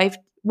that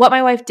what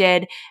my wife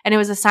did, and it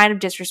was a sign of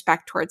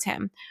disrespect towards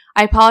him.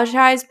 I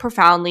apologized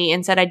profoundly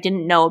and said I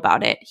didn't know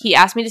about it. He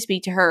asked me to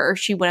speak to her or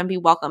she wouldn't be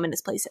welcome in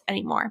his place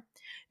anymore.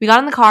 We got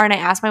in the car and I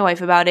asked my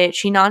wife about it.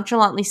 She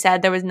nonchalantly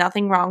said there was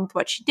nothing wrong with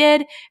what she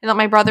did and that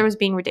my brother was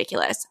being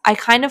ridiculous. I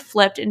kind of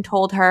flipped and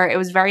told her it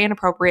was very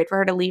inappropriate for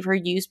her to leave her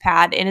used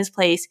pad in his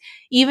place,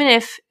 even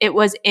if it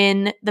was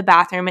in the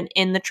bathroom and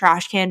in the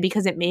trash can,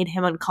 because it made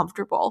him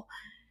uncomfortable.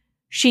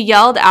 She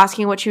yelled,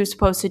 asking what she was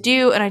supposed to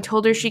do, and I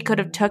told her she could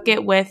have took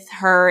it with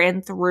her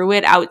and threw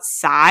it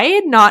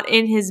outside, not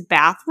in his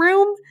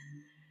bathroom.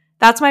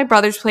 That's my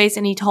brother's place,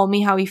 and he told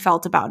me how he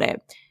felt about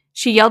it.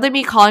 She yelled at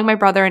me, calling my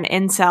brother an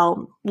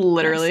incel.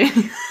 Literally.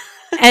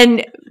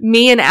 And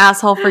me an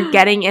asshole for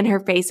getting in her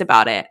face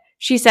about it.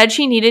 She said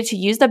she needed to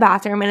use the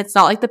bathroom, and it's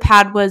not like the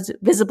pad was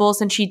visible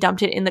since she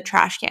dumped it in the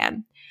trash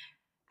can.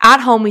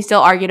 At home, we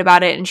still argued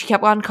about it, and she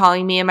kept on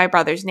calling me and my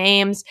brother's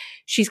names.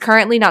 She's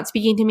currently not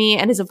speaking to me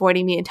and is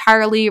avoiding me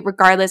entirely.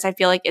 Regardless, I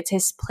feel like it's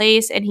his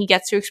place, and he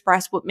gets to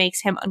express what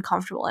makes him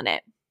uncomfortable in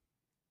it.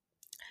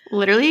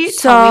 Literally,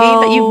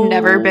 tell me that you've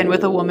never been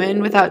with a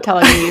woman without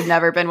telling me you've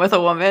never been with a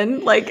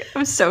woman. Like,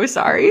 I'm so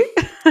sorry.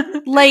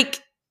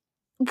 Like,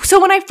 so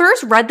when I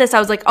first read this, I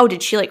was like, oh,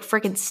 did she, like,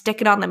 freaking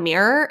stick it on the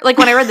mirror? Like,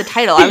 when I read the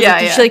title, I was like,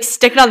 did she, like,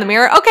 stick it on the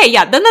mirror? Okay,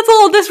 yeah, then that's a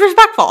little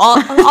disrespectful.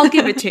 I'll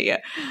give it to you.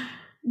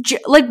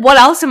 Like, what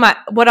else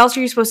are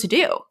you supposed to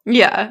do?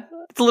 Yeah.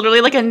 It's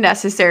literally like a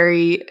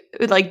necessary,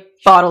 like,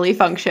 bodily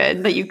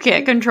function that you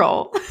can't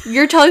control.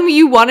 You're telling me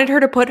you wanted her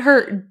to put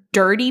her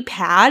dirty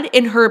pad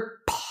in her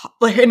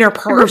purse?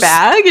 Her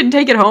bag and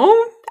take it home?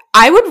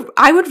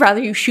 I would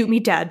rather you shoot me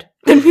dead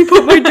than me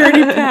put my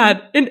dirty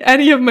pad in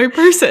any of my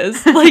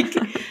purses. Like,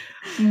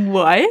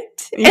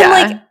 what? Yeah.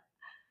 And like,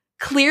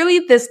 clearly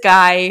this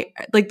guy,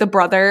 like the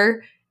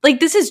brother, like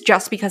this is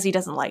just because he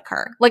doesn't like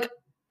her. Like,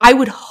 I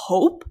would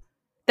hope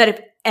that if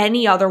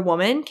any other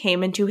woman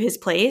came into his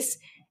place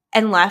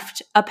and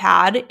left a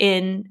pad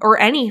in, or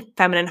any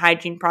feminine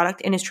hygiene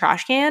product in his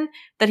trash can,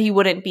 that he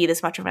wouldn't be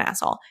this much of an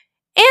asshole.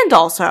 And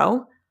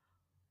also,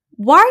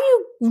 why are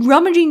you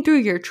rummaging through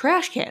your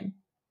trash can?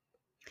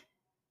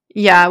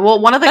 Yeah, well,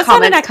 one of the That's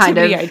comments not an kind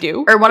of, activity I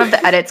do. or one of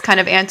the edits kind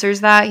of answers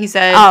that. He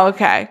said, Oh,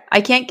 okay.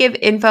 I can't give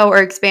info or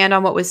expand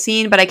on what was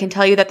seen, but I can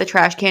tell you that the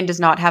trash can does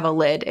not have a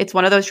lid. It's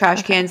one of those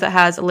trash cans that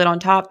has a lid on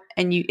top,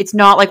 and it's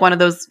not like one of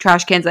those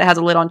trash cans that has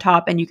a lid on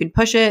top and you can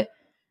push it.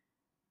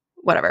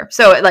 Whatever.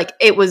 So, like,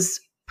 it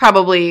was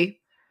probably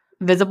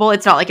visible.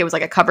 It's not like it was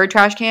like a covered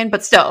trash can,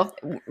 but still,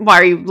 why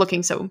are you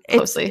looking so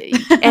closely?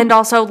 And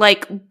also,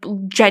 like,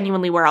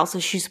 genuinely, where else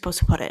is she supposed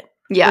to put it?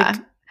 Yeah.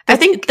 Like, I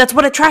think that's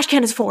what a trash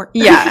can is for.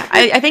 Yeah.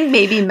 I think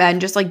maybe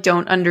men just, like,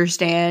 don't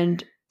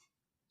understand,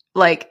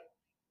 like,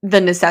 the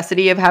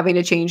necessity of having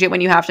to change it when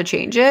you have to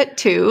change it,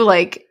 too.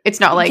 Like, it's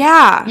not like,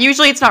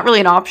 usually it's not really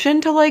an option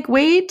to, like,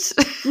 wait.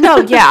 No,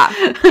 yeah.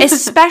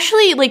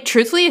 Especially, like,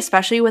 truthfully,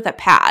 especially with a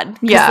pad.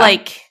 Yeah.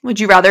 Like, would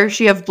you rather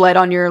she have blood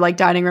on your, like,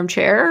 dining room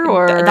chair,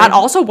 or that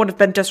also would have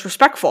been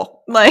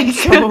disrespectful. Like,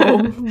 so,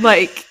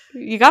 like,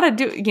 you gotta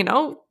do, you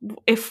know,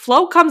 if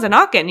Flo comes a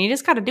knocking, you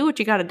just gotta do what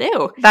you gotta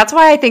do. That's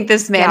why I think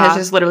this man has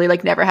just literally,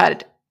 like, never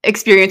had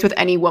experience with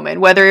any woman,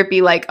 whether it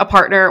be, like, a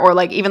partner or,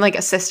 like, even, like,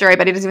 a sister. I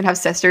bet he doesn't even have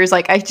sisters.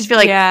 Like, I just feel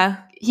like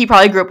he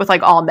probably grew up with,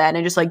 like, all men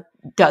and just, like,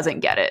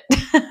 doesn't get it.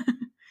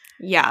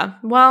 Yeah.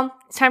 Well,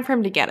 it's time for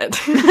him to get it.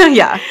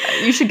 Yeah.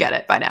 You should get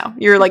it by now.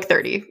 You're, like,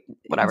 30.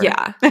 Whatever.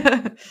 Yeah.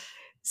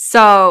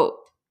 So,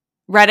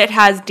 Reddit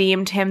has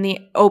deemed him the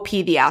OP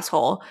the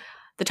asshole.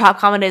 The top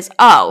comment is,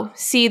 oh,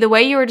 see, the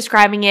way you were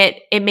describing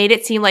it, it made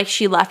it seem like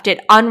she left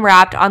it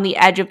unwrapped on the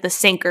edge of the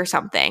sink or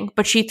something,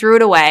 but she threw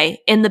it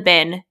away in the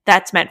bin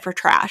that's meant for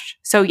trash.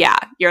 So yeah,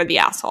 you're the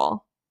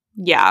asshole.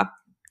 Yeah.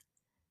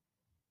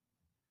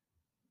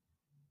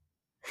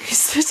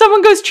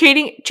 Someone goes,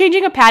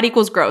 changing a pad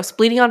equals gross.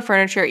 Bleeding on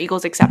furniture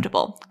equals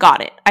acceptable.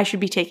 Got it. I should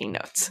be taking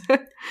notes.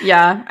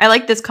 Yeah. I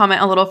like this comment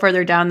a little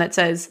further down that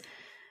says,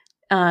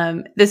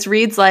 this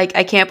reads like,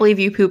 I can't believe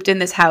you pooped in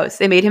this house.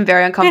 It made him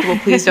very uncomfortable.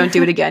 Please don't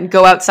do it again.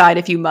 Go outside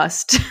if you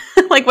must.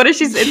 Like, what is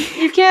she?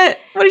 You can't.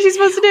 What is she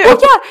supposed to do? Well,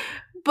 yeah,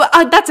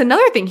 but that's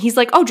another thing. He's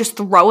like, oh, just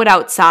throw it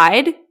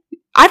outside.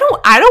 I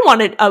don't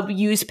want a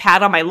used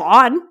pad on my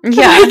lawn.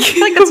 Yeah,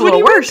 like that's a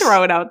little worse.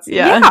 Throw it outside.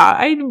 Yeah,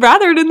 I'd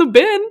rather it in the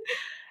bin.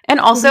 And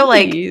also,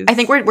 like, I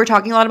think we're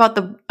talking a lot about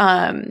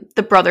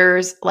the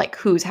brothers, like,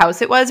 whose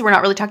house it was. We're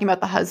not really talking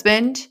about the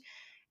husband.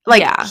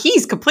 Like,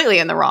 he's completely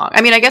in the wrong.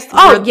 I mean, I guess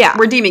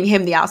we're deeming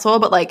him the asshole,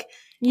 but, like,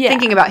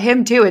 thinking about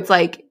him, too, it's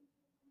like,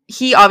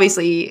 he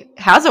obviously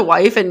has a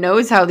wife and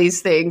knows how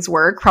these things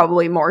work,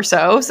 probably more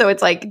so. So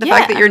it's like, the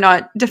fact that you're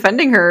not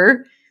defending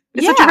her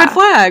is such a red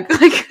flag.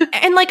 Like,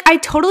 and, like, I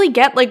totally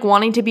get, like,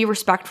 wanting to be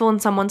respectful in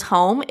someone's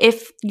home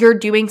if you're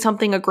doing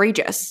something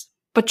egregious.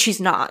 But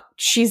she's not.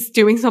 She's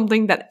doing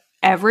something that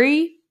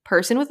every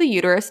person with a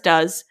uterus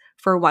does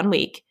for 1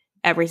 week,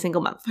 every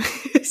single month.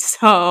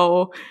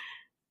 So...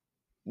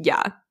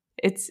 yeah,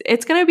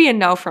 it's going to be a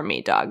no from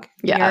me, Doug.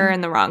 Yeah. You're in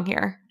the wrong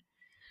here.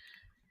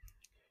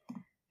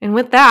 And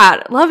with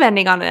that, love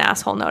ending on an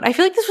asshole note. I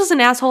feel like this was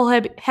an asshole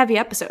heavy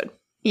episode.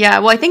 Yeah,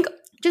 well, I think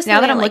just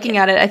now that I'm looking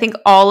at it, I think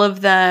all of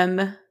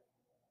them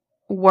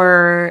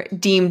were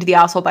deemed the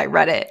asshole by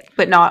Reddit,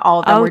 but not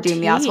all of them were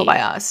deemed the asshole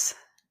by us.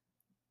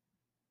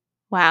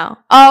 Wow.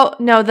 Oh,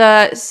 no,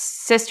 the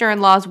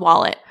sister-in-law's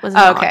wallet was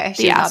not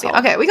the asshole.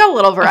 Okay, we got a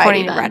little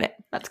variety according to Reddit.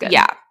 That's good.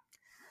 Yeah.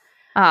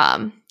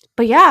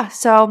 But yeah,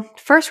 so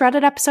first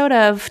Reddit episode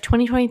of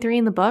 2023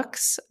 in the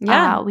books.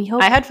 Yeah. We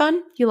hope I had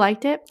fun. You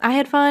liked it. I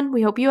had fun.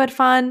 We hope you had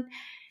fun.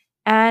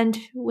 And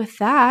with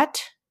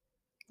that,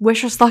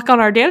 wish us luck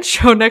on our dance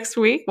show next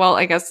week. Well,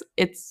 I guess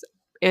it's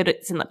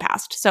in the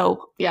past.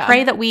 So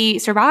pray that we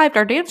survived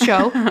our dance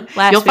show last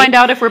week. You'll find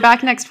out if we're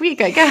back next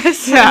week, I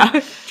guess.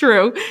 Yeah,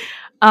 true.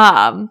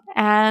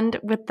 And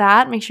with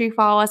that, make sure you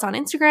follow us on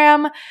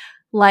Instagram,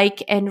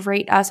 like and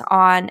rate us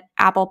on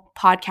Apple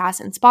Podcasts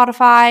and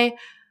Spotify.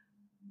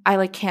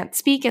 I can't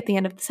speak at the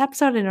end of this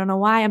episode. I don't know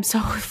why. I'm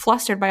so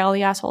flustered by all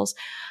the assholes.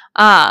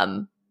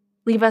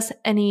 Leave us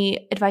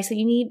any advice that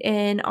you need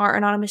in our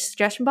anonymous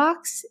suggestion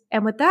box.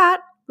 And with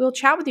that, we'll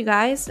chat with you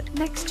guys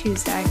next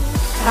Tuesday.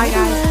 Bye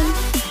guys.